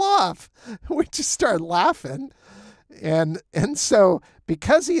fell off. We just started laughing. And so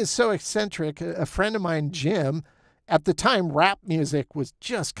because he is so eccentric, a friend of mine, Jim, at the time, rap music was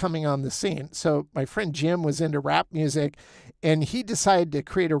just coming on the scene. So my friend Jim was into rap music, and he decided to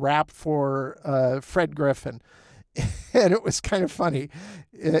create a rap for Fred Griffin. And it was kind of funny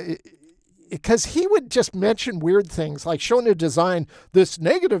because he would just mention weird things, like showing a design, this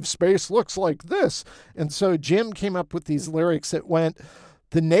negative space looks like this. And so Jim came up with these lyrics that went,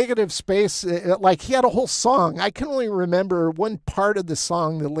 the negative space, like he had a whole song. I can only remember one part of the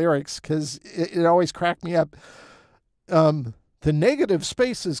song, the lyrics, because it always cracked me up. The negative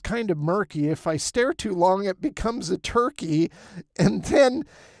space is kind of murky. If I stare too long, it becomes a turkey. And then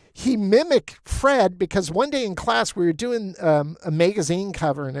he mimicked Fred because one day in class we were doing a magazine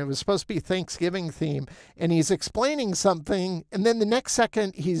cover and it was supposed to be Thanksgiving theme. And he's explaining something. And then the next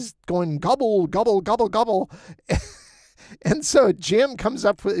second he's going gobble, gobble, gobble, gobble. And so Jim comes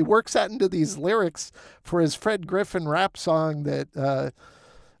up with, he works that into these lyrics for his Fred Griffin rap song that,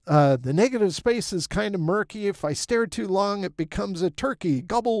 the negative space is kind of murky. If I stare too long, it becomes a turkey.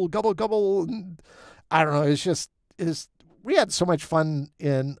 Gobble, gobble, gobble. And I don't know. We had so much fun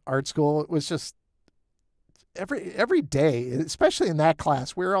in art school. It was just every day, especially in that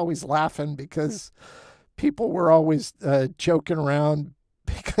class, we were always laughing because people were always joking around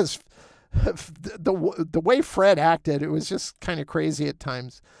because the way Fred acted, it was just kind of crazy at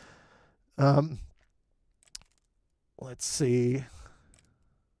times. Let's see.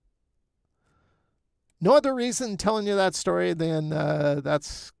 No other reason telling you that story than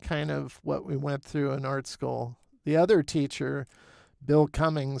that's kind of what we went through in art school. The other teacher, Bill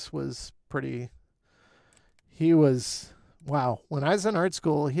Cummings, was wow. When I was in art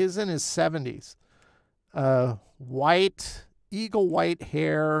school, he was in his 70s. Eagle white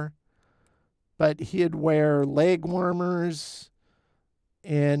hair, but he'd wear leg warmers,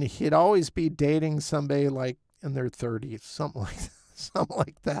 and he'd always be dating somebody like in their 30s, something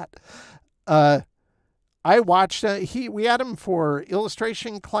like that. I watched we had him for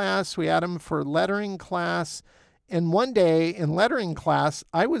illustration class, we had him for lettering class, and one day in lettering class,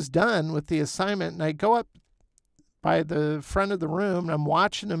 I was done with the assignment, and I go up by the front of the room, and I'm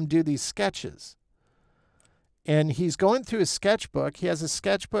watching him do these sketches. And he's going through his sketchbook. He has a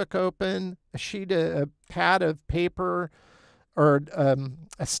sketchbook open, a pad of paper, or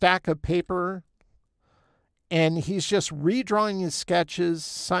a stack of paper, and he's just redrawing his sketches,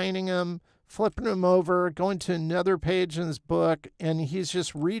 signing them, flipping them over, going to another page in his book, and he's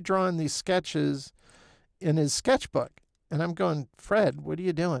just redrawing these sketches in his sketchbook. And I'm going, Fred, what are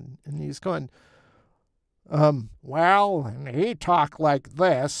you doing? And he's going, well, and he talked like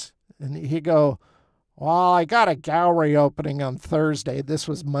this. And he go, well, I got a gallery opening on Thursday. This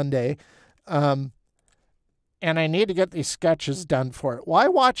was Monday. And I need to get these sketches done for it. Well, I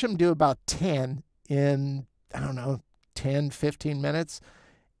watch him do about 10 in I don't know, 10, 15 minutes.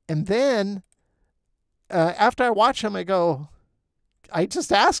 And then after I watch him, I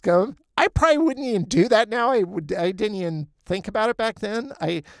just ask him. I probably wouldn't even do that now. I didn't even think about it back then.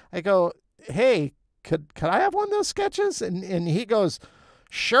 I go, hey, could I have one of those sketches? And he goes,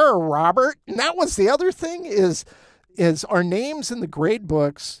 sure, Robert. And that was the other thing is our names in the grade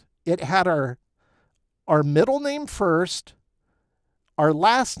books. It had our middle name first, our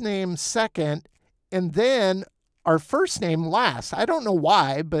last name second, and then our first name last. I don't know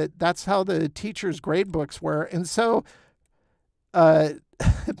why, but that's how the teacher's grade books were. And so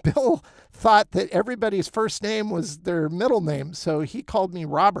Bill thought that everybody's first name was their middle name. So he called me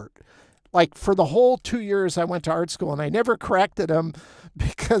Robert. Like for the whole 2 years I went to art school, and I never corrected him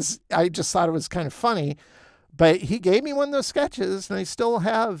because I just thought it was kind of funny. But he gave me one of those sketches, and I still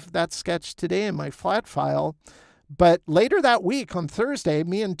have that sketch today in my flat file. But later that week on Thursday,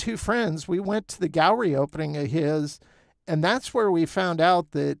 me and two friends, we went to the gallery opening of his, and that's where we found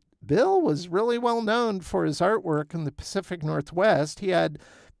out that Bill was really well known for his artwork in the Pacific Northwest. He had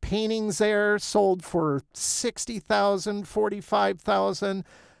paintings there sold for $60,000, $45,000.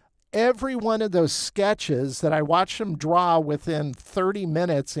 Every one of those sketches that I watched him draw within 30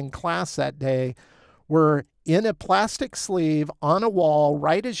 minutes in class that day were in a plastic sleeve on a wall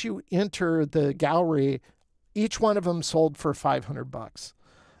right as you enter the gallery. Each one of them sold for $500.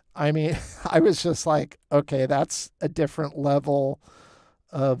 I mean, I was just like, okay, that's a different level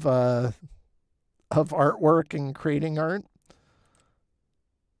of artwork and creating art.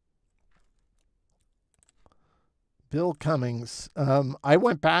 Bill Cummings. I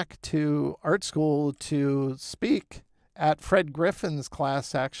went back to art school to speak at Fred Griffin's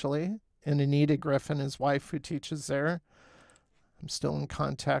class, actually, and Anita Griffin, his wife, who teaches there. I'm still in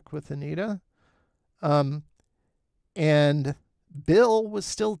contact with Anita. And Bill was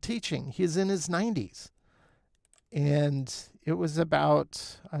still teaching. He's in his 90s. And it was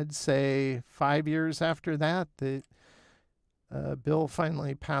about, I'd say, 5 years after that Bill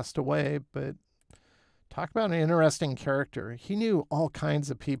finally passed away. But talk about an interesting character. He knew all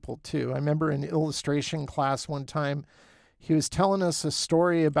kinds of people, too. I remember in illustration class one time, he was telling us a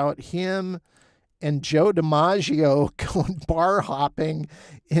story about him and Joe DiMaggio going bar hopping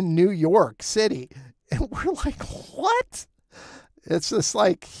in New York City. And we're like, what? It's just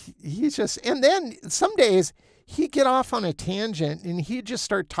like, and then some days he'd get off on a tangent and he'd just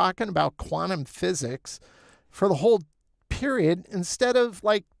start talking about quantum physics for the whole period instead of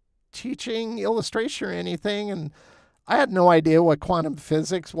like teaching illustration or anything. And I had no idea what quantum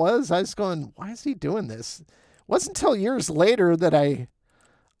physics was. I was going, why is he doing this? It wasn't until years later that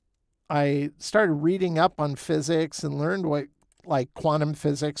I started reading up on physics and learned what like quantum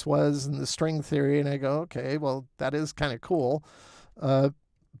physics was and the string theory. And I go, okay, well, that is kind of cool.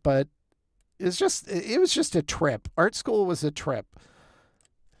 But it was just a trip. Art school was a trip.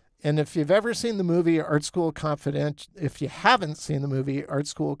 And if you've ever seen the movie Art School Confidential, if you haven't seen the movie Art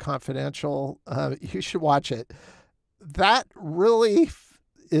School Confidential, you should watch it. That really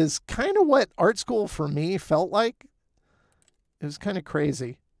is kind of what art school for me felt like. It was kind of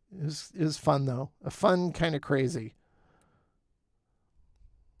crazy. It was fun though. A fun kind of crazy.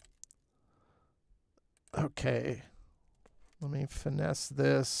 Okay. Let me finesse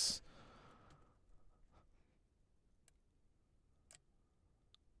this.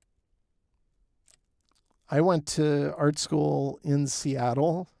 I went to art school in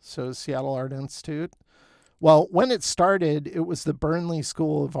Seattle, so Seattle Art Institute. Well, when it started, it was the Burnley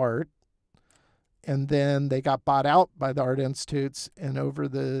School of Art, and then they got bought out by the Art Institutes, and over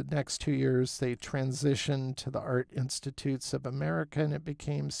the next 2 years, they transitioned to the Art Institutes of America, and it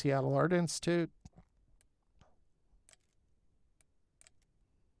became Seattle Art Institute.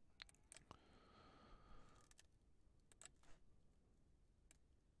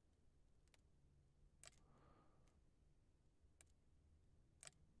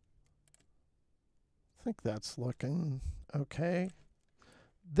 I think that's looking okay.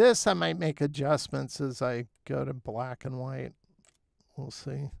 This I might make adjustments as I go to black and white. We'll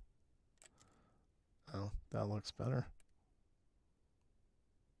see. Oh, that looks better.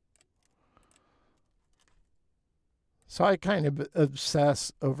 So I kind of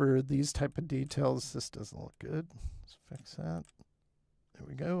obsess over these type of details. This doesn't look good. Let's fix that. There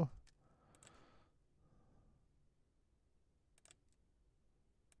we go.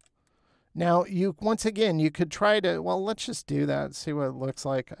 Now, once again, you could try to, well, let's just do that, see what it looks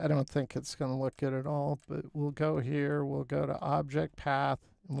like. I don't think it's going to look good at all, but we'll go here. We'll go to Object Path,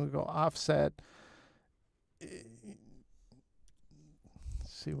 and we'll go Offset.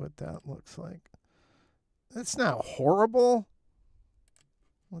 See what that looks like. It's not horrible.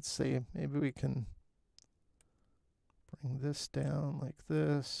 Let's see. Maybe we can bring this down like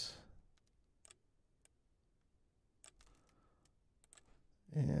this.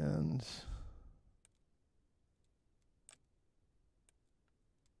 And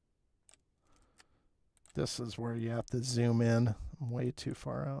this is where you have to zoom in. I'm way too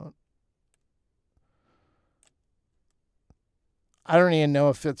far out. I don't even know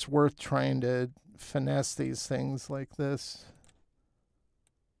if it's worth trying to finesse these things like this.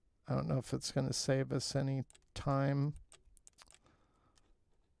 I don't know if it's going to save us any time.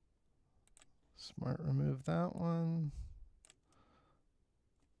 Smart remove that one.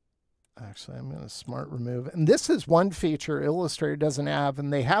 Actually, I'm going to smart remove. And this is one feature Illustrator doesn't have,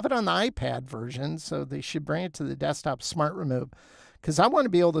 and they have it on the iPad version, so they should bring it to the desktop, smart remove. Because I want to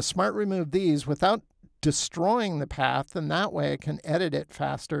be able to smart remove these without destroying the path, and that way I can edit it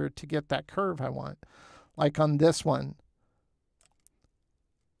faster to get that curve I want. Like on this one.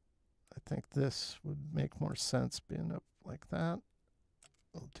 I think this would make more sense being up like that.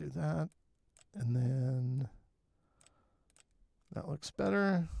 We'll do that. And then that looks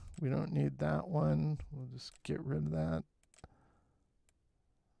better. We don't need that one. We'll just get rid of that.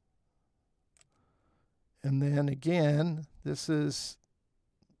 And then again, this is,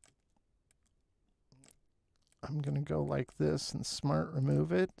 I'm going to go like this and smart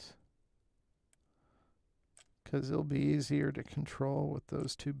remove it, because it'll be easier to control with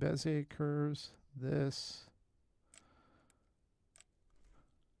those two Bezier curves. This.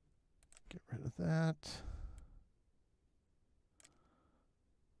 Get rid of that.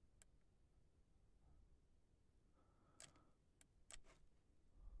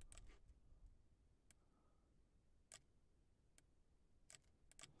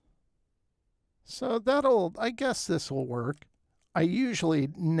 So that'll, I guess this will work. I usually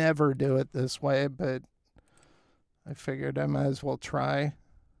never do it this way, but I figured I might as well try.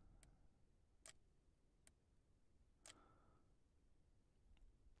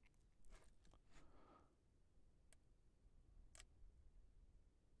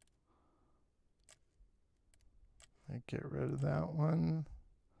 I get rid of that one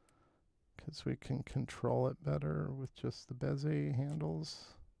because we can control it better with just the Bezier handles.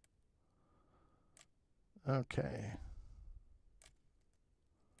 Okay.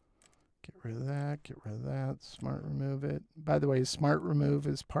 Get rid of that, get rid of that, smart remove it. By the way, smart remove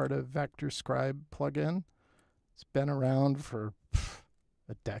is part of Vector Scribe plugin. It's been around for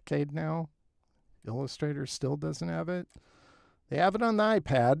a decade now. Illustrator still doesn't have it. They have it on the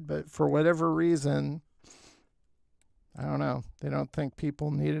iPad, but for whatever reason, I don't know. They don't think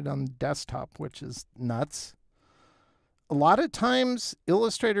people need it on the desktop, which is nuts. A lot of times,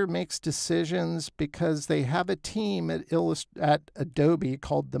 Illustrator makes decisions because they have a team at Adobe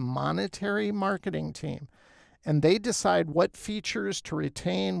called the Monetary Marketing Team. And they decide what features to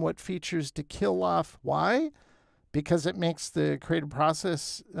retain, what features to kill off. Why? Because it makes the creative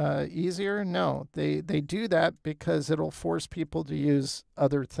process easier? No, they do that because it'll force people to use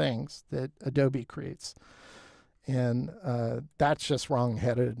other things that Adobe creates. And that's just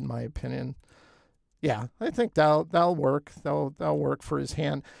wrong-headed, in my opinion. Yeah, I think that'll work. That'll work for his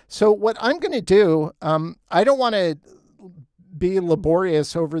hand. So what I'm going to do, I don't want to be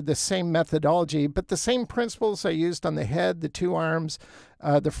laborious over the same methodology, but the same principles I used on the head, the two arms,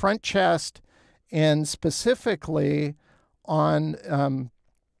 the front chest, and specifically on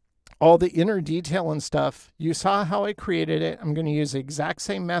all the inner detail and stuff. You saw how I created it. I'm going to use the exact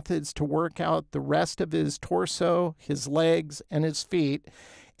same methods to work out the rest of his torso, his legs, and his feet.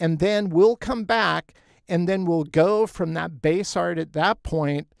 And then we'll come back and then we'll go from that base art at that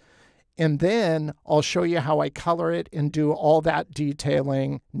point. And then I'll show you how I color it and do all that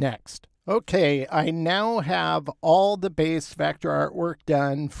detailing next. Okay, I now have all the base vector artwork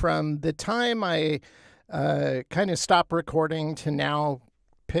done from the time I kind of stopped recording to now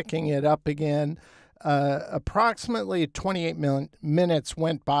picking it up again. Approximately 28 minutes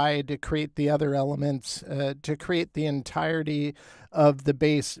went by to create the other elements, to create the entirety of the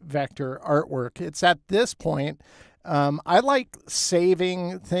base vector artwork. It's at this point, I like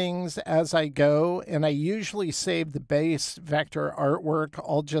saving things as I go, and I usually save the base vector artwork.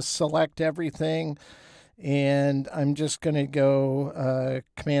 I'll just select everything, and I'm just going to go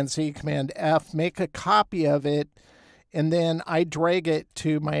Command-C, Command-F, make a copy of it, and then I drag it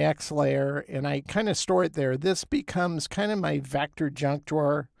to my X layer, and I kind of store it there. This becomes kind of my vector junk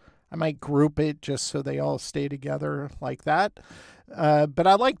drawer. I might group it just so they all stay together like that. But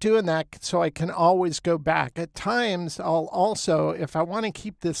I like doing that so I can always go back. At times, I'll also, if I want to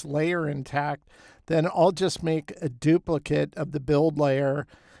keep this layer intact, then I'll just make a duplicate of the build layer,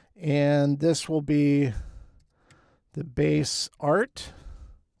 and this will be the base art,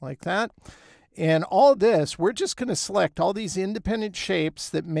 like that. And all this, we're just going to select all these independent shapes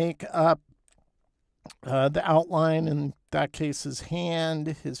that make up the outline. In that case, his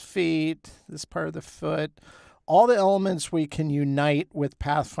hand, his feet, this part of the foot. All the elements we can unite with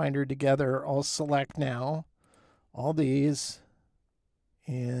Pathfinder together, I'll select now. All these.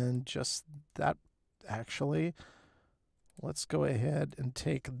 And just that, actually, let's go ahead and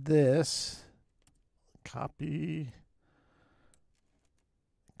take this, copy,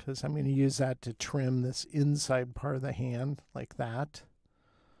 because I'm going to use that to trim this inside part of the hand like that,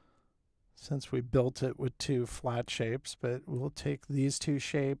 since we built it with two flat shapes. But we'll take these two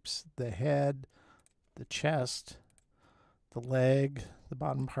shapes, the head, the chest, the leg, the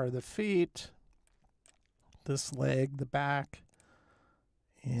bottom part of the feet, this leg, the back,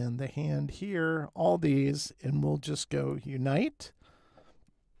 and the hand here, all these, and we'll just go unite.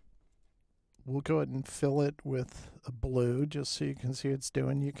 We'll go ahead and fill it with a blue just so you can see what it's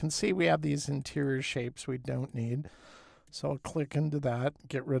doing. You can see we have these interior shapes we don't need. So I'll click into that,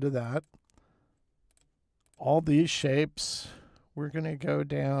 get rid of that. All these shapes, we're going to go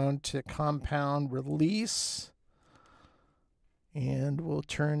down to compound, release, and we'll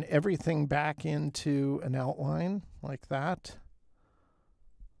turn everything back into an outline like that.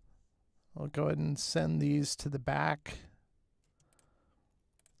 I'll go ahead and send these to the back.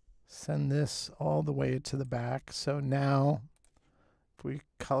 Send this all the way to the back. So now, if we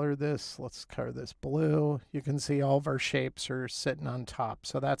color this, let's color this blue. You can see all of our shapes are sitting on top.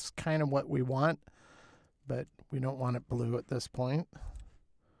 So that's kind of what we want, but we don't want it blue at this point. I'm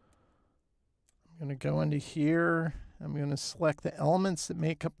going to go into here. I'm going to select the elements that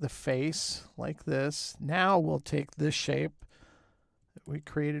make up the face like this. Now we'll take this shape that we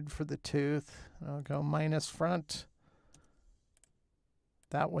created for the tooth. I'll go minus front.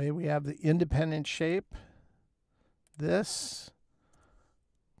 That way we have the independent shape. This,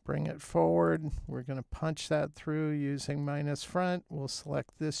 bring it forward. We're going to punch that through using minus front. We'll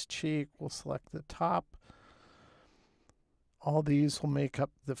select this cheek. We'll select the top. All these will make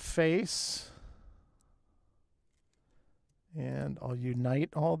up the face. And I'll unite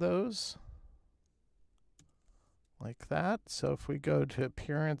all those like that. So if we go to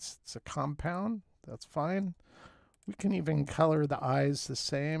appearance, it's a compound. That's fine. We can even color the eyes the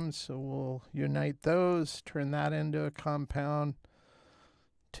same. So we'll unite those, turn that into a compound.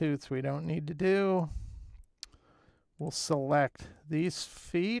 Tooth we don't need to do. We'll select these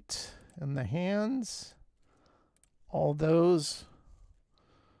feet and the hands. All those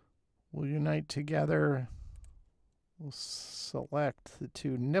will unite together. We'll select the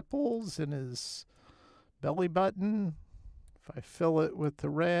two nipples and his belly button. If I fill it with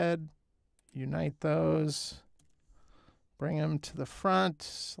the red, unite those, bring them to the front,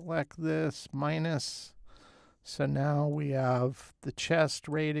 select this, minus. So now we have the chest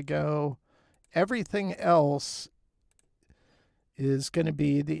ready to go. Everything else is going to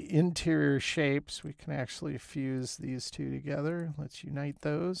be the interior shapes. We can actually fuse these two together. Let's unite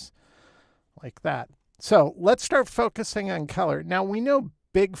those like that. So let's start focusing on color. Now we know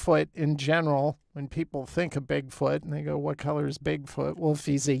Bigfoot in general, when people think of Bigfoot and they go, what color is Bigfoot? Well, if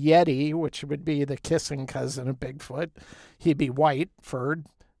he's a Yeti, which would be the kissing cousin of Bigfoot, he'd be white furred,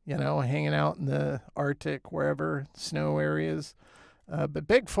 you know, hanging out in the Arctic, wherever, snow areas. But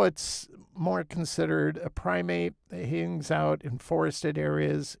Bigfoot's more considered a primate that hangs out in forested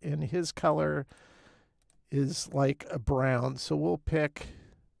areas, and his color is like a brown. So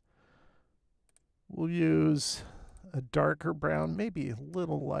we'll use a darker brown, maybe a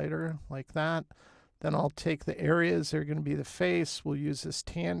little lighter like that. Then I'll take the areas that are going to be the face. We'll use this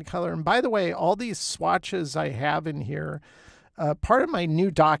tan color. And by the way, all these swatches I have in here, part of my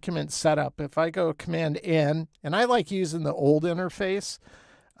new document setup, if I go Command N, and I like using the old interface,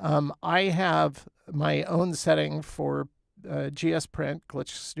 I have my own setting for GS Print, Glitch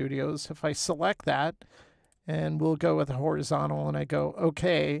Studios. If I select that, and we'll go with a horizontal, and I go,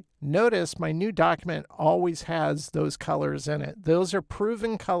 okay, notice my new document always has those colors in it. Those are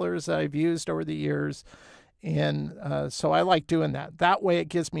proven colors that I've used over the years, and so I like doing that. That way it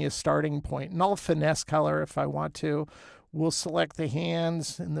gives me a starting point, and I'll finesse color if I want to. We'll select the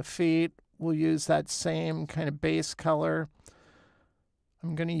hands and the feet. We'll use that same kind of base color.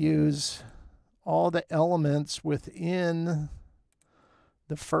 I'm going to use all the elements within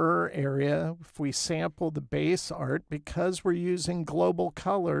the fur area. If we sample the base art, because we're using global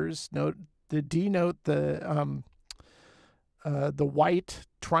colors, note to denote the white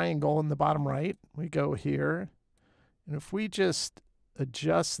triangle in the bottom right, we go here. And if we just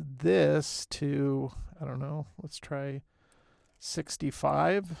adjust this to, I don't know, let's try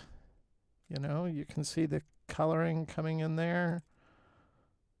 65, you know, you can see the coloring coming in there.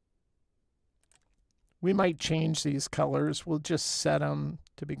 We might change these colors. We'll just set them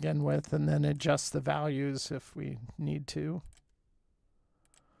to begin with and then adjust the values if we need to.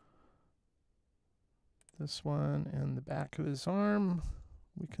 This one and the back of his arm.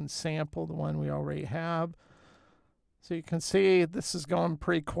 We can sample the one we already have. So you can see this is going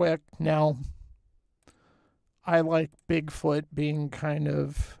pretty quick. Now, I like Bigfoot being kind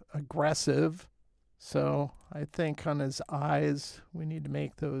of aggressive. So I think on his eyes, we need to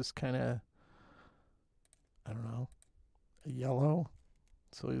make those kind of, I don't know, a yellow.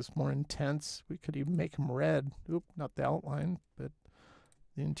 So he's more intense. We could even make him red. Oop, not the outline, but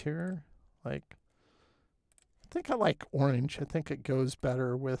the interior. Like, I think I like orange. I think it goes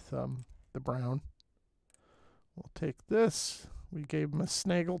better with the brown. We'll take this. We gave him a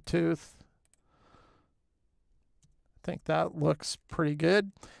snaggle tooth. I think that looks pretty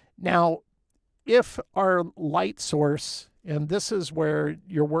good. Now, if our light source, and this is where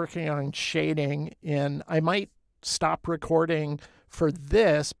you're working on shading, and I might stop recording for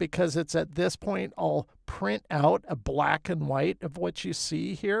this because it's at this point I'll print out a black and white of what you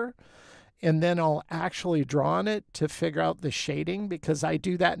see here. And then I'll actually draw on it to figure out the shading because I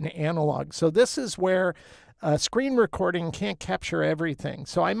do that in analog. So this is where screen recording can't capture everything.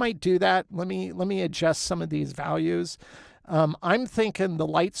 So I might do that. Let me adjust some of these values. I'm thinking the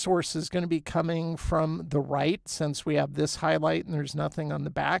light source is going to be coming from the right since we have this highlight and there's nothing on the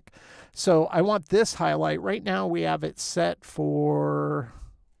back. So I want this highlight. Right now we have it set for,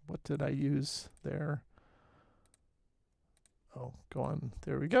 what did I use there? Oh, go on.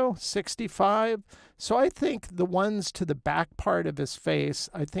 There we go. 65. So I think the ones to the back part of his face,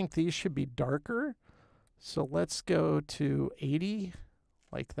 I think these should be darker. So let's go to 80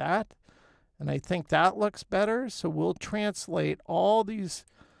 like that. And I think that looks better. So we'll translate all these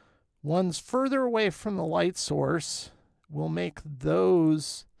ones further away from the light source. We'll make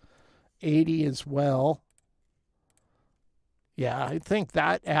those 80 as well. Yeah, I think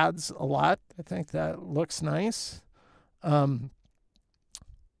that adds a lot. I think that looks nice. I'm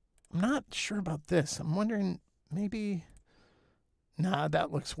not sure about this. I'm wondering maybe, nah,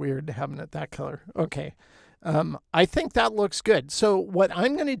 that looks weird having it that color. Okay. I think that looks good. So what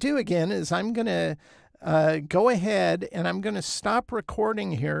I'm going to do again is I'm going to go ahead and I'm going to stop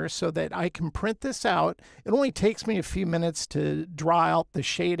recording here so that I can print this out. It only takes me a few minutes to draw out the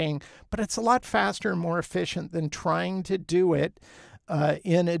shading, but it's a lot faster and more efficient than trying to do it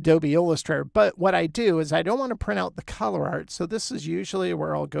in Adobe Illustrator. But what I do is I don't want to print out the color art. So this is usually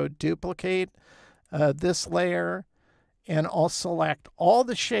where I'll go duplicate this layer, and I'll select all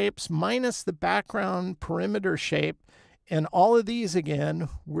the shapes minus the background perimeter shape. And all of these again,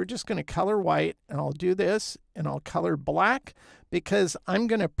 we're just going to color white, and I'll do this and I'll color black because I'm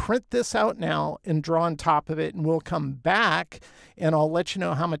going to print this out now and draw on top of it, and we'll come back and I'll let you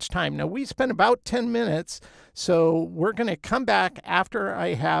know how much time. Now we spent about 10 minutes, so we're going to come back after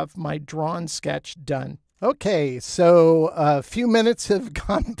I have my drawn sketch done. Okay, so a few minutes have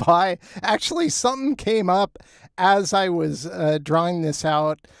gone by. Actually, something came up as I was drawing this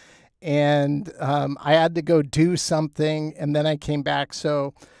out, and I had to go do something, and then I came back.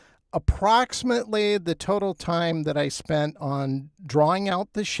 So approximately the total time that I spent on drawing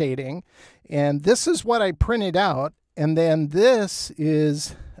out the shading, and this is what I printed out, and then this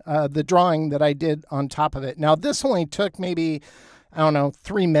is the drawing that I did on top of it. Now, this only took maybe, I don't know,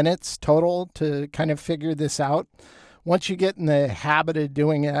 3 minutes total to kind of figure this out. Once you get in the habit of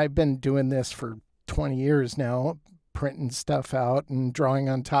doing it, I've been doing this for 20 years now, printing stuff out and drawing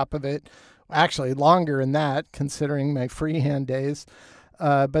on top of it. Actually, longer than that, considering my freehand days.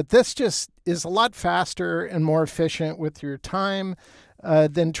 But this just is a lot faster and more efficient with your time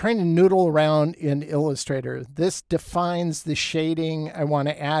than trying to noodle around in Illustrator. This defines the shading I want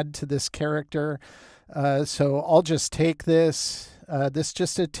to add to this character. So I'll just take this. This is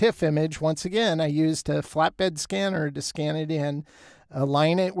just a TIFF image. Once again, I used a flatbed scanner to scan it in,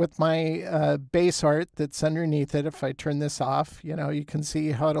 align it with my base art that's underneath it. If I turn this off, you know, you can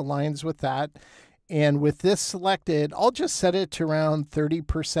see how it aligns with that. And with this selected, I'll just set it to around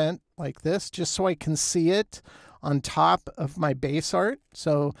 30% like this, just so I can see it on top of my base art.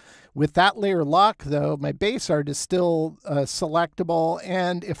 So with that layer lock, though, my base art is still selectable.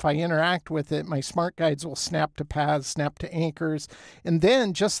 And if I interact with it, my smart guides will snap to paths, snap to anchors. And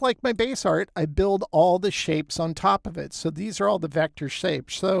then, just like my base art, I build all the shapes on top of it. So these are all the vector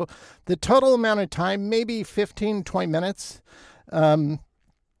shapes. So the total amount of time, maybe 15, 20 minutes.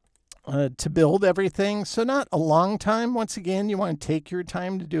 To build everything. So not a long time. Once again, you want to take your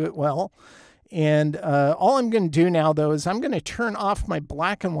time to do it well. And all I'm going to do now, though, is I'm going to turn off my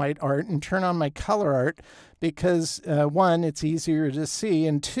black and white art and turn on my color art because, one, it's easier to see,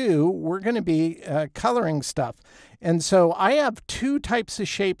 and two, we're going to be coloring stuff. And so I have two types of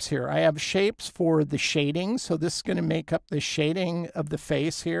shapes here. I have shapes for the shading, so this is going to make up the shading of the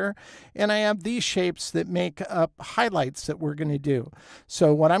face here. And I have these shapes that make up highlights that we're going to do.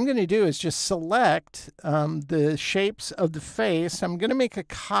 So what I'm going to do is just select the shapes of the face. I'm going to make a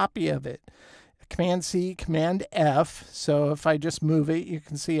copy of it. Command C, Command F. So if I just move it, you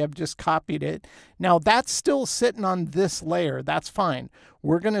can see I've just copied it. Now that's still sitting on this layer. That's fine.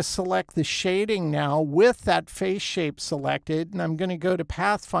 We're going to select the shading now with that face shape selected. And I'm going to go to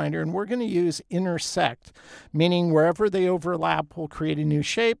Pathfinder and we're going to use intersect, meaning wherever they overlap, we'll create a new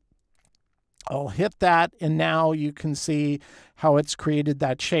shape. I'll hit that, and now you can see how it's created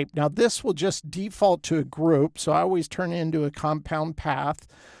that shape. Now this will just default to a group, so I always turn it into a compound path.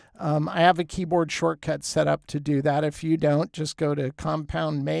 I have a keyboard shortcut set up to do that. If you don't, just go to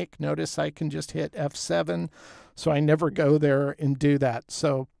compound make. Notice I can just hit F7, so I never go there and do that.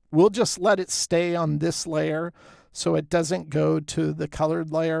 So we'll just let it stay on this layer so it doesn't go to the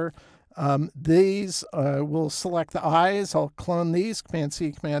colored layer. These we'll select the eyes. I'll clone these, Command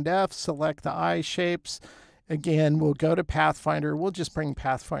C, Command F, select the eye shapes. Again, we'll go to Pathfinder. We'll just bring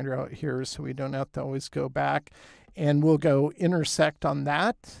Pathfinder out here so we don't have to always go back. And we'll go intersect on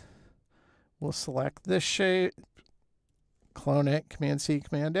that. We'll select this shape, clone it, Command C,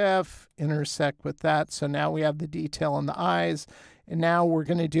 Command F, intersect with that. So now we have the detail on the eyes. And now we're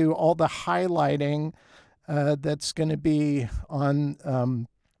going to do all the highlighting that's going to be on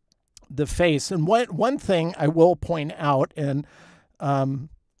the face. And one thing I will point out, and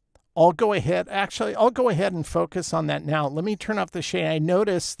I'll go ahead and focus on that now. Let me turn off the shade. I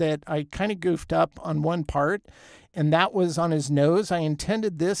noticed that I kind of goofed up on one part, and that was on his nose. I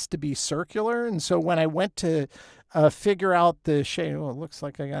intended this to be circular, and so when I went to figure out the shade, well, it looks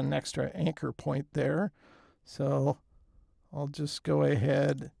like I got an extra anchor point there. So I'll just go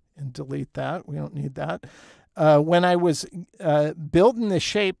ahead and delete that. We don't need that. When I was building the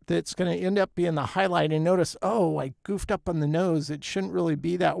shape that's going to end up being the highlight, and notice, oh, I goofed up on the nose. It shouldn't really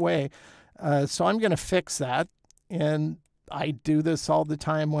be that way. So I'm going to fix that. And I do this all the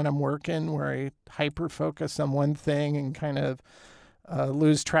time when I'm working, where I hyper focus on one thing and kind of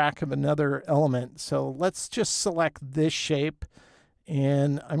lose track of another element. So let's just select this shape,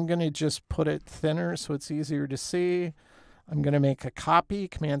 and I'm going to just put it thinner so it's easier to see. I'm going to make a copy,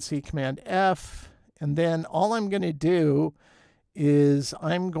 Command C, Command F. And then all I'm going to do is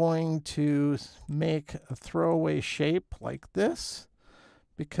I'm going to make a throwaway shape like this,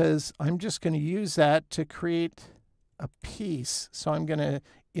 because I'm just going to use that to create a piece. So I'm going to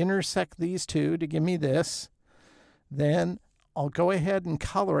intersect these two to give me this. Then I'll go ahead and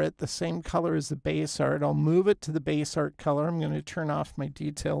color it the same color as the base art. I'll move it to the base art color. I'm going to turn off my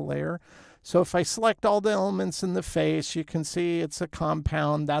detail layer. So if I select all the elements in the face, you can see it's a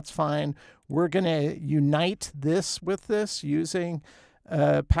compound. That's fine. We're going to unite this with this using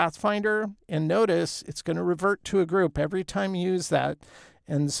Pathfinder. And notice it's going to revert to a group every time you use that.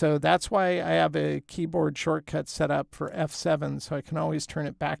 And so that's why I have a keyboard shortcut set up for F7, so I can always turn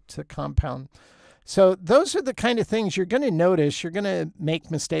it back to compound. So those are the kind of things you're going to notice. You're going to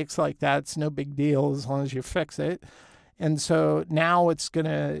make mistakes like that. It's no big deal as long as you fix it. And so now it's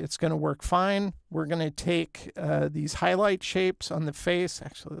gonna work fine. We're gonna take these highlight shapes on the face.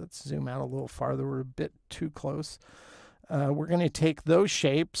 Actually, let's zoom out a little farther. We're a bit too close. We're gonna take those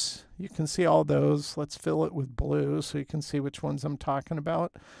shapes. You can see all those. Let's fill it with blue so you can see which ones I'm talking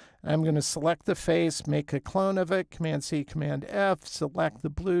about. I'm gonna select the face, make a clone of it, Command C, Command F, select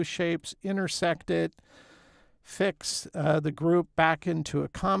the blue shapes, intersect it, fix the group back into a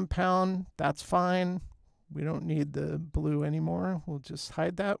compound. That's fine. We don't need the blue anymore. We'll just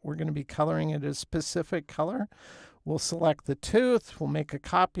hide that. We're going to be coloring it a specific color. We'll select the tooth. We'll make a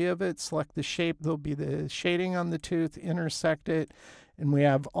copy of it. Select the shape. There'll be the shading on the tooth. Intersect it. And we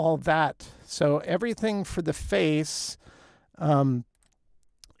have all that. So everything for the face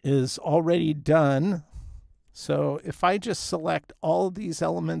is already done. So if I just select all of these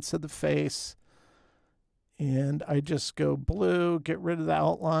elements of the face and I just go blue, get rid of the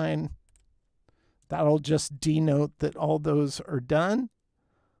outline, that'll just denote that all those are done.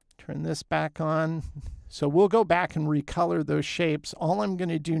 Turn this back on. So we'll go back and recolor those shapes. All I'm going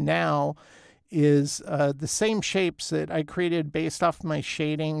to do now is the same shapes that I created based off my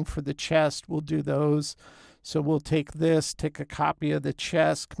shading for the chest. We'll do those. So we'll take this, take a copy of the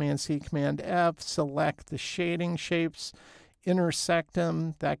chest, Command C, Command F, select the shading shapes, intersect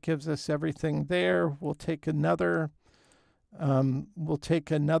them. That gives us everything there. We'll take another We'll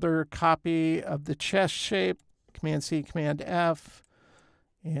take another copy of the chest shape, Command C, Command F,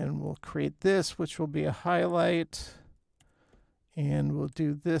 and we'll create this, which will be a highlight. And we'll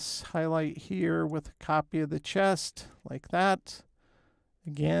do this highlight here with a copy of the chest, like that.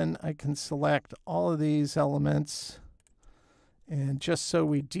 Again, I can select all of these elements. And just so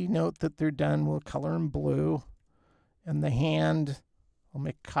we denote that they're done, we'll color them blue. And the hand, I'll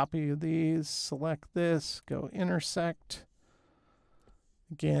make a copy of these, select this, go intersect.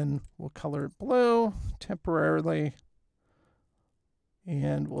 Again, we'll color it blue temporarily.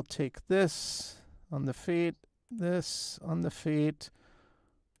 And we'll take this on the feet, this on the feet.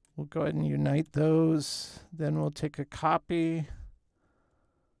 We'll go ahead and unite those. Then we'll take a copy,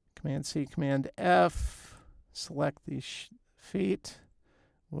 Command C, Command F, select these feet.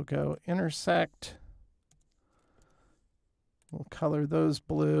 We'll go intersect. We'll color those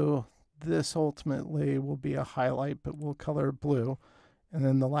blue. This ultimately will be a highlight, but we'll color blue. And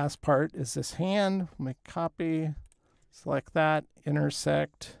then the last part is this hand. We'll make a copy, select that,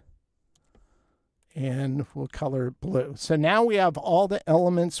 intersect, and we'll color it blue. So now we have all the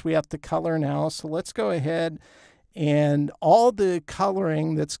elements we have to color now. So let's go ahead and all the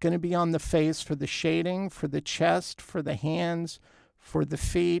coloring that's going to be on the face for the shading, for the chest, for the hands, for the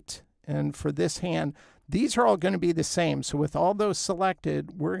feet, and for this hand, these are all going to be the same. So with all those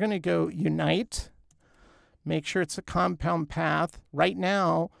selected, we're going to go Unite, make sure it's a compound path. Right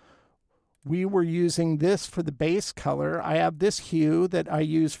now, we were using this for the base color. I have this hue that I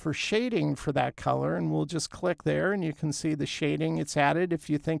use for shading for that color, and we'll just click there and you can see the shading it's added. If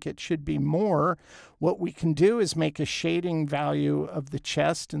you think it should be more, what we can do is make a shading value of the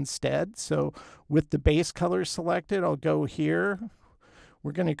chest instead. So with the base color selected, I'll go here.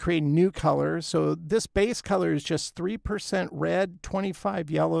 We're going to create a new color. So this base color is just 3% red,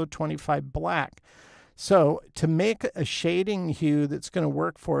 25 yellow, 25 black. So to make a shading hue that's going to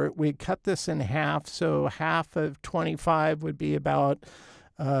work for it, we cut this in half. So half of 25 would be about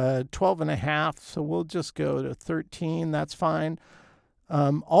 12 and a half. So we'll just go to 13. That's fine.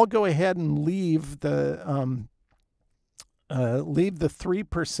 I'll go ahead and leave the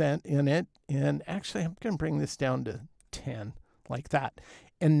 3% in it. And actually, I'm going to bring this down to 10, like that.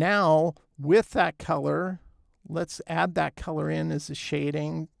 And now with that color, let's add that color in as a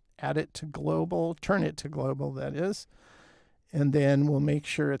shading. Add it to global, turn it to global, that is. And then we'll make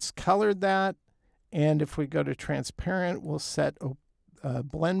sure it's colored that. And if we go to transparent, we'll set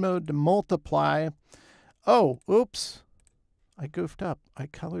blend mode to multiply. Oh, oops, I goofed up. I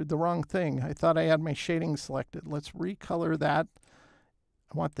colored the wrong thing. I thought I had my shading selected. Let's recolor that.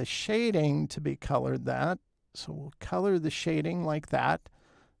 I want the shading to be colored that. So we'll color the shading like that.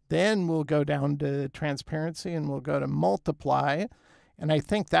 Then we'll go down to transparency and we'll go to multiply. And I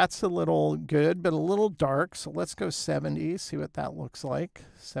think that's a little good, but a little dark. So let's go 70, see what that looks like.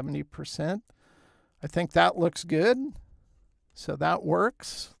 70%. I think that looks good. So that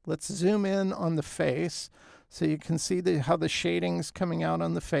works. Let's zoom in on the face so you can see how the shading's coming out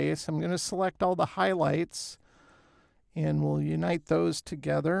on the face. I'm going to select all the highlights and we'll unite those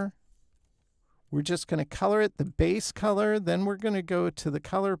together. We're just going to color it the base color. Then we're going to go to the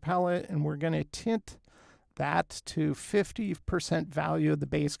color palette and we're going to tint that to 50% value of the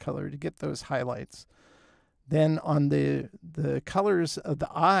base color to get those highlights. Then on the colors of the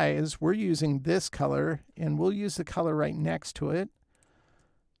eyes, we're using this color, and we'll use the color right next to it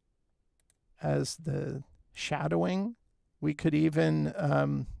as the shadowing. We could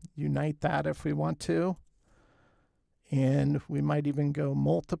even unite that if we want to. And we might even go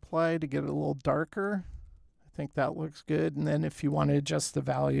multiply to get it a little darker. I think that looks good. And then if you want to adjust the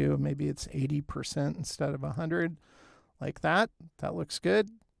value, maybe it's 80% instead of 100, like that. That looks good.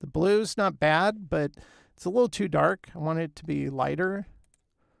 The blue's not bad, but it's a little too dark. I want it to be lighter.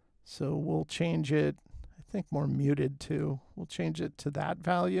 So we'll change it, I think more muted too. We'll change it to that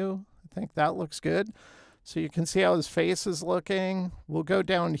value. I think that looks good. So you can see how his face is looking. We'll go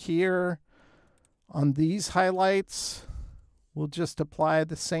down here on these highlights. We'll just apply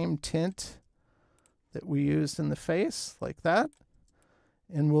the same tint that we used in the face, like that.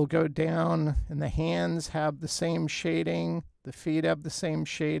 And we'll go down, and the hands have the same shading, the feet have the same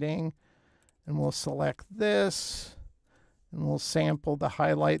shading, and we'll select this, and we'll sample the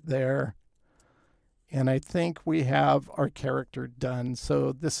highlight there. And I think we have our character done.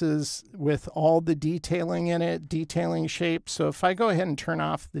 So this is with all the detailing in it, detailing shapes. So if I go ahead and turn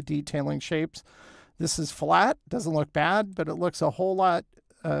off the detailing shapes, this is flat, doesn't look bad, but it looks a whole lot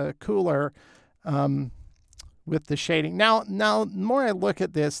cooler with the shading. Now, the more I look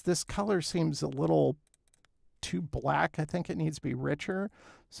at this color seems a little too black. I think it needs to be richer.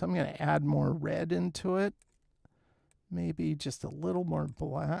 So I'm going to add more red into it. maybe just a little more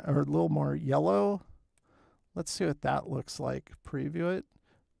black or a little more yellow. Let's see what that looks like. Preview it.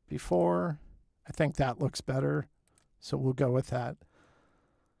 Before. I think that looks better. So we'll go with that.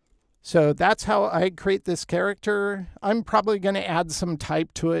 So that's how I create this character. I'm probably going to add some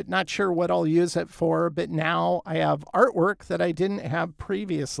type to it. Not sure what I'll use it for, but now I have artwork that I didn't have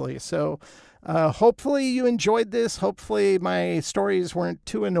previously. So hopefully you enjoyed this. Hopefully my stories weren't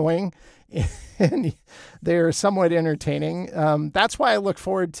too annoying and they're somewhat entertaining. That's why I look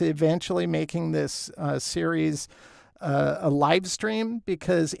forward to eventually making this series a live stream,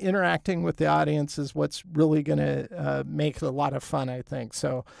 because interacting with the audience is what's really going to make it a lot of fun, I think.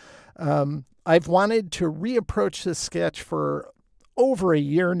 So I've wanted to reapproach this sketch for over a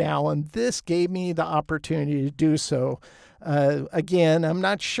year now, and this gave me the opportunity to do so. Again, I'm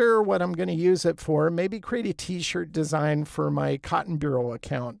not sure what I'm going to use it for. Maybe create a t-shirt design for my Cotton Bureau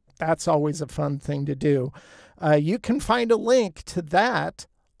account. That's always a fun thing to do. You can find a link to that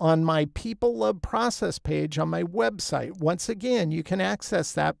on my People Love Process page on my website. Once again, you can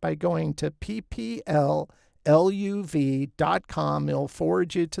access that by going to ppluv.com. It'll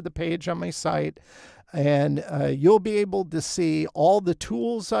forward you to the page on my site, and you'll be able to see all the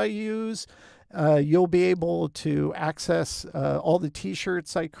tools I use. You'll be able to access all the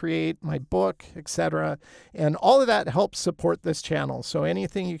t-shirts I create, my book, etc. And all of that helps support this channel. So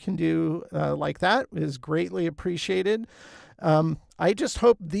anything you can do like that is greatly appreciated. I just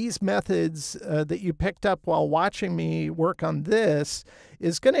hope these methods that you picked up while watching me work on this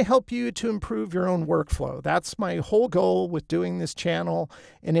is going to help you to improve your own workflow. That's my whole goal with doing this channel.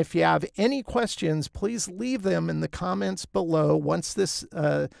 And if you have any questions, please leave them in the comments below once this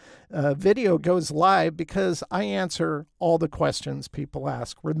video goes live, because I answer all the questions people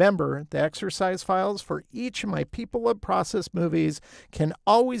ask. Remember, the exercise files for each of my People Love Process movies can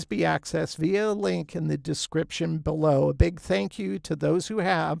always be accessed via a link in the description below. A big thank you to those who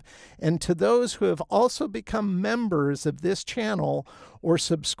have, and to those who have also become members of this channel or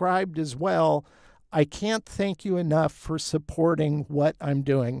subscribed as well. I can't thank you enough for supporting what I'm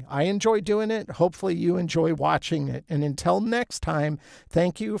doing. I enjoy doing it. Hopefully you enjoy watching it. And until next time,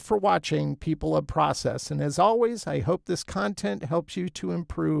 thank you for watching People Love Process. And as always, I hope this content helps you to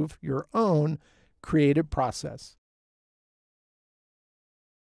improve your own creative process.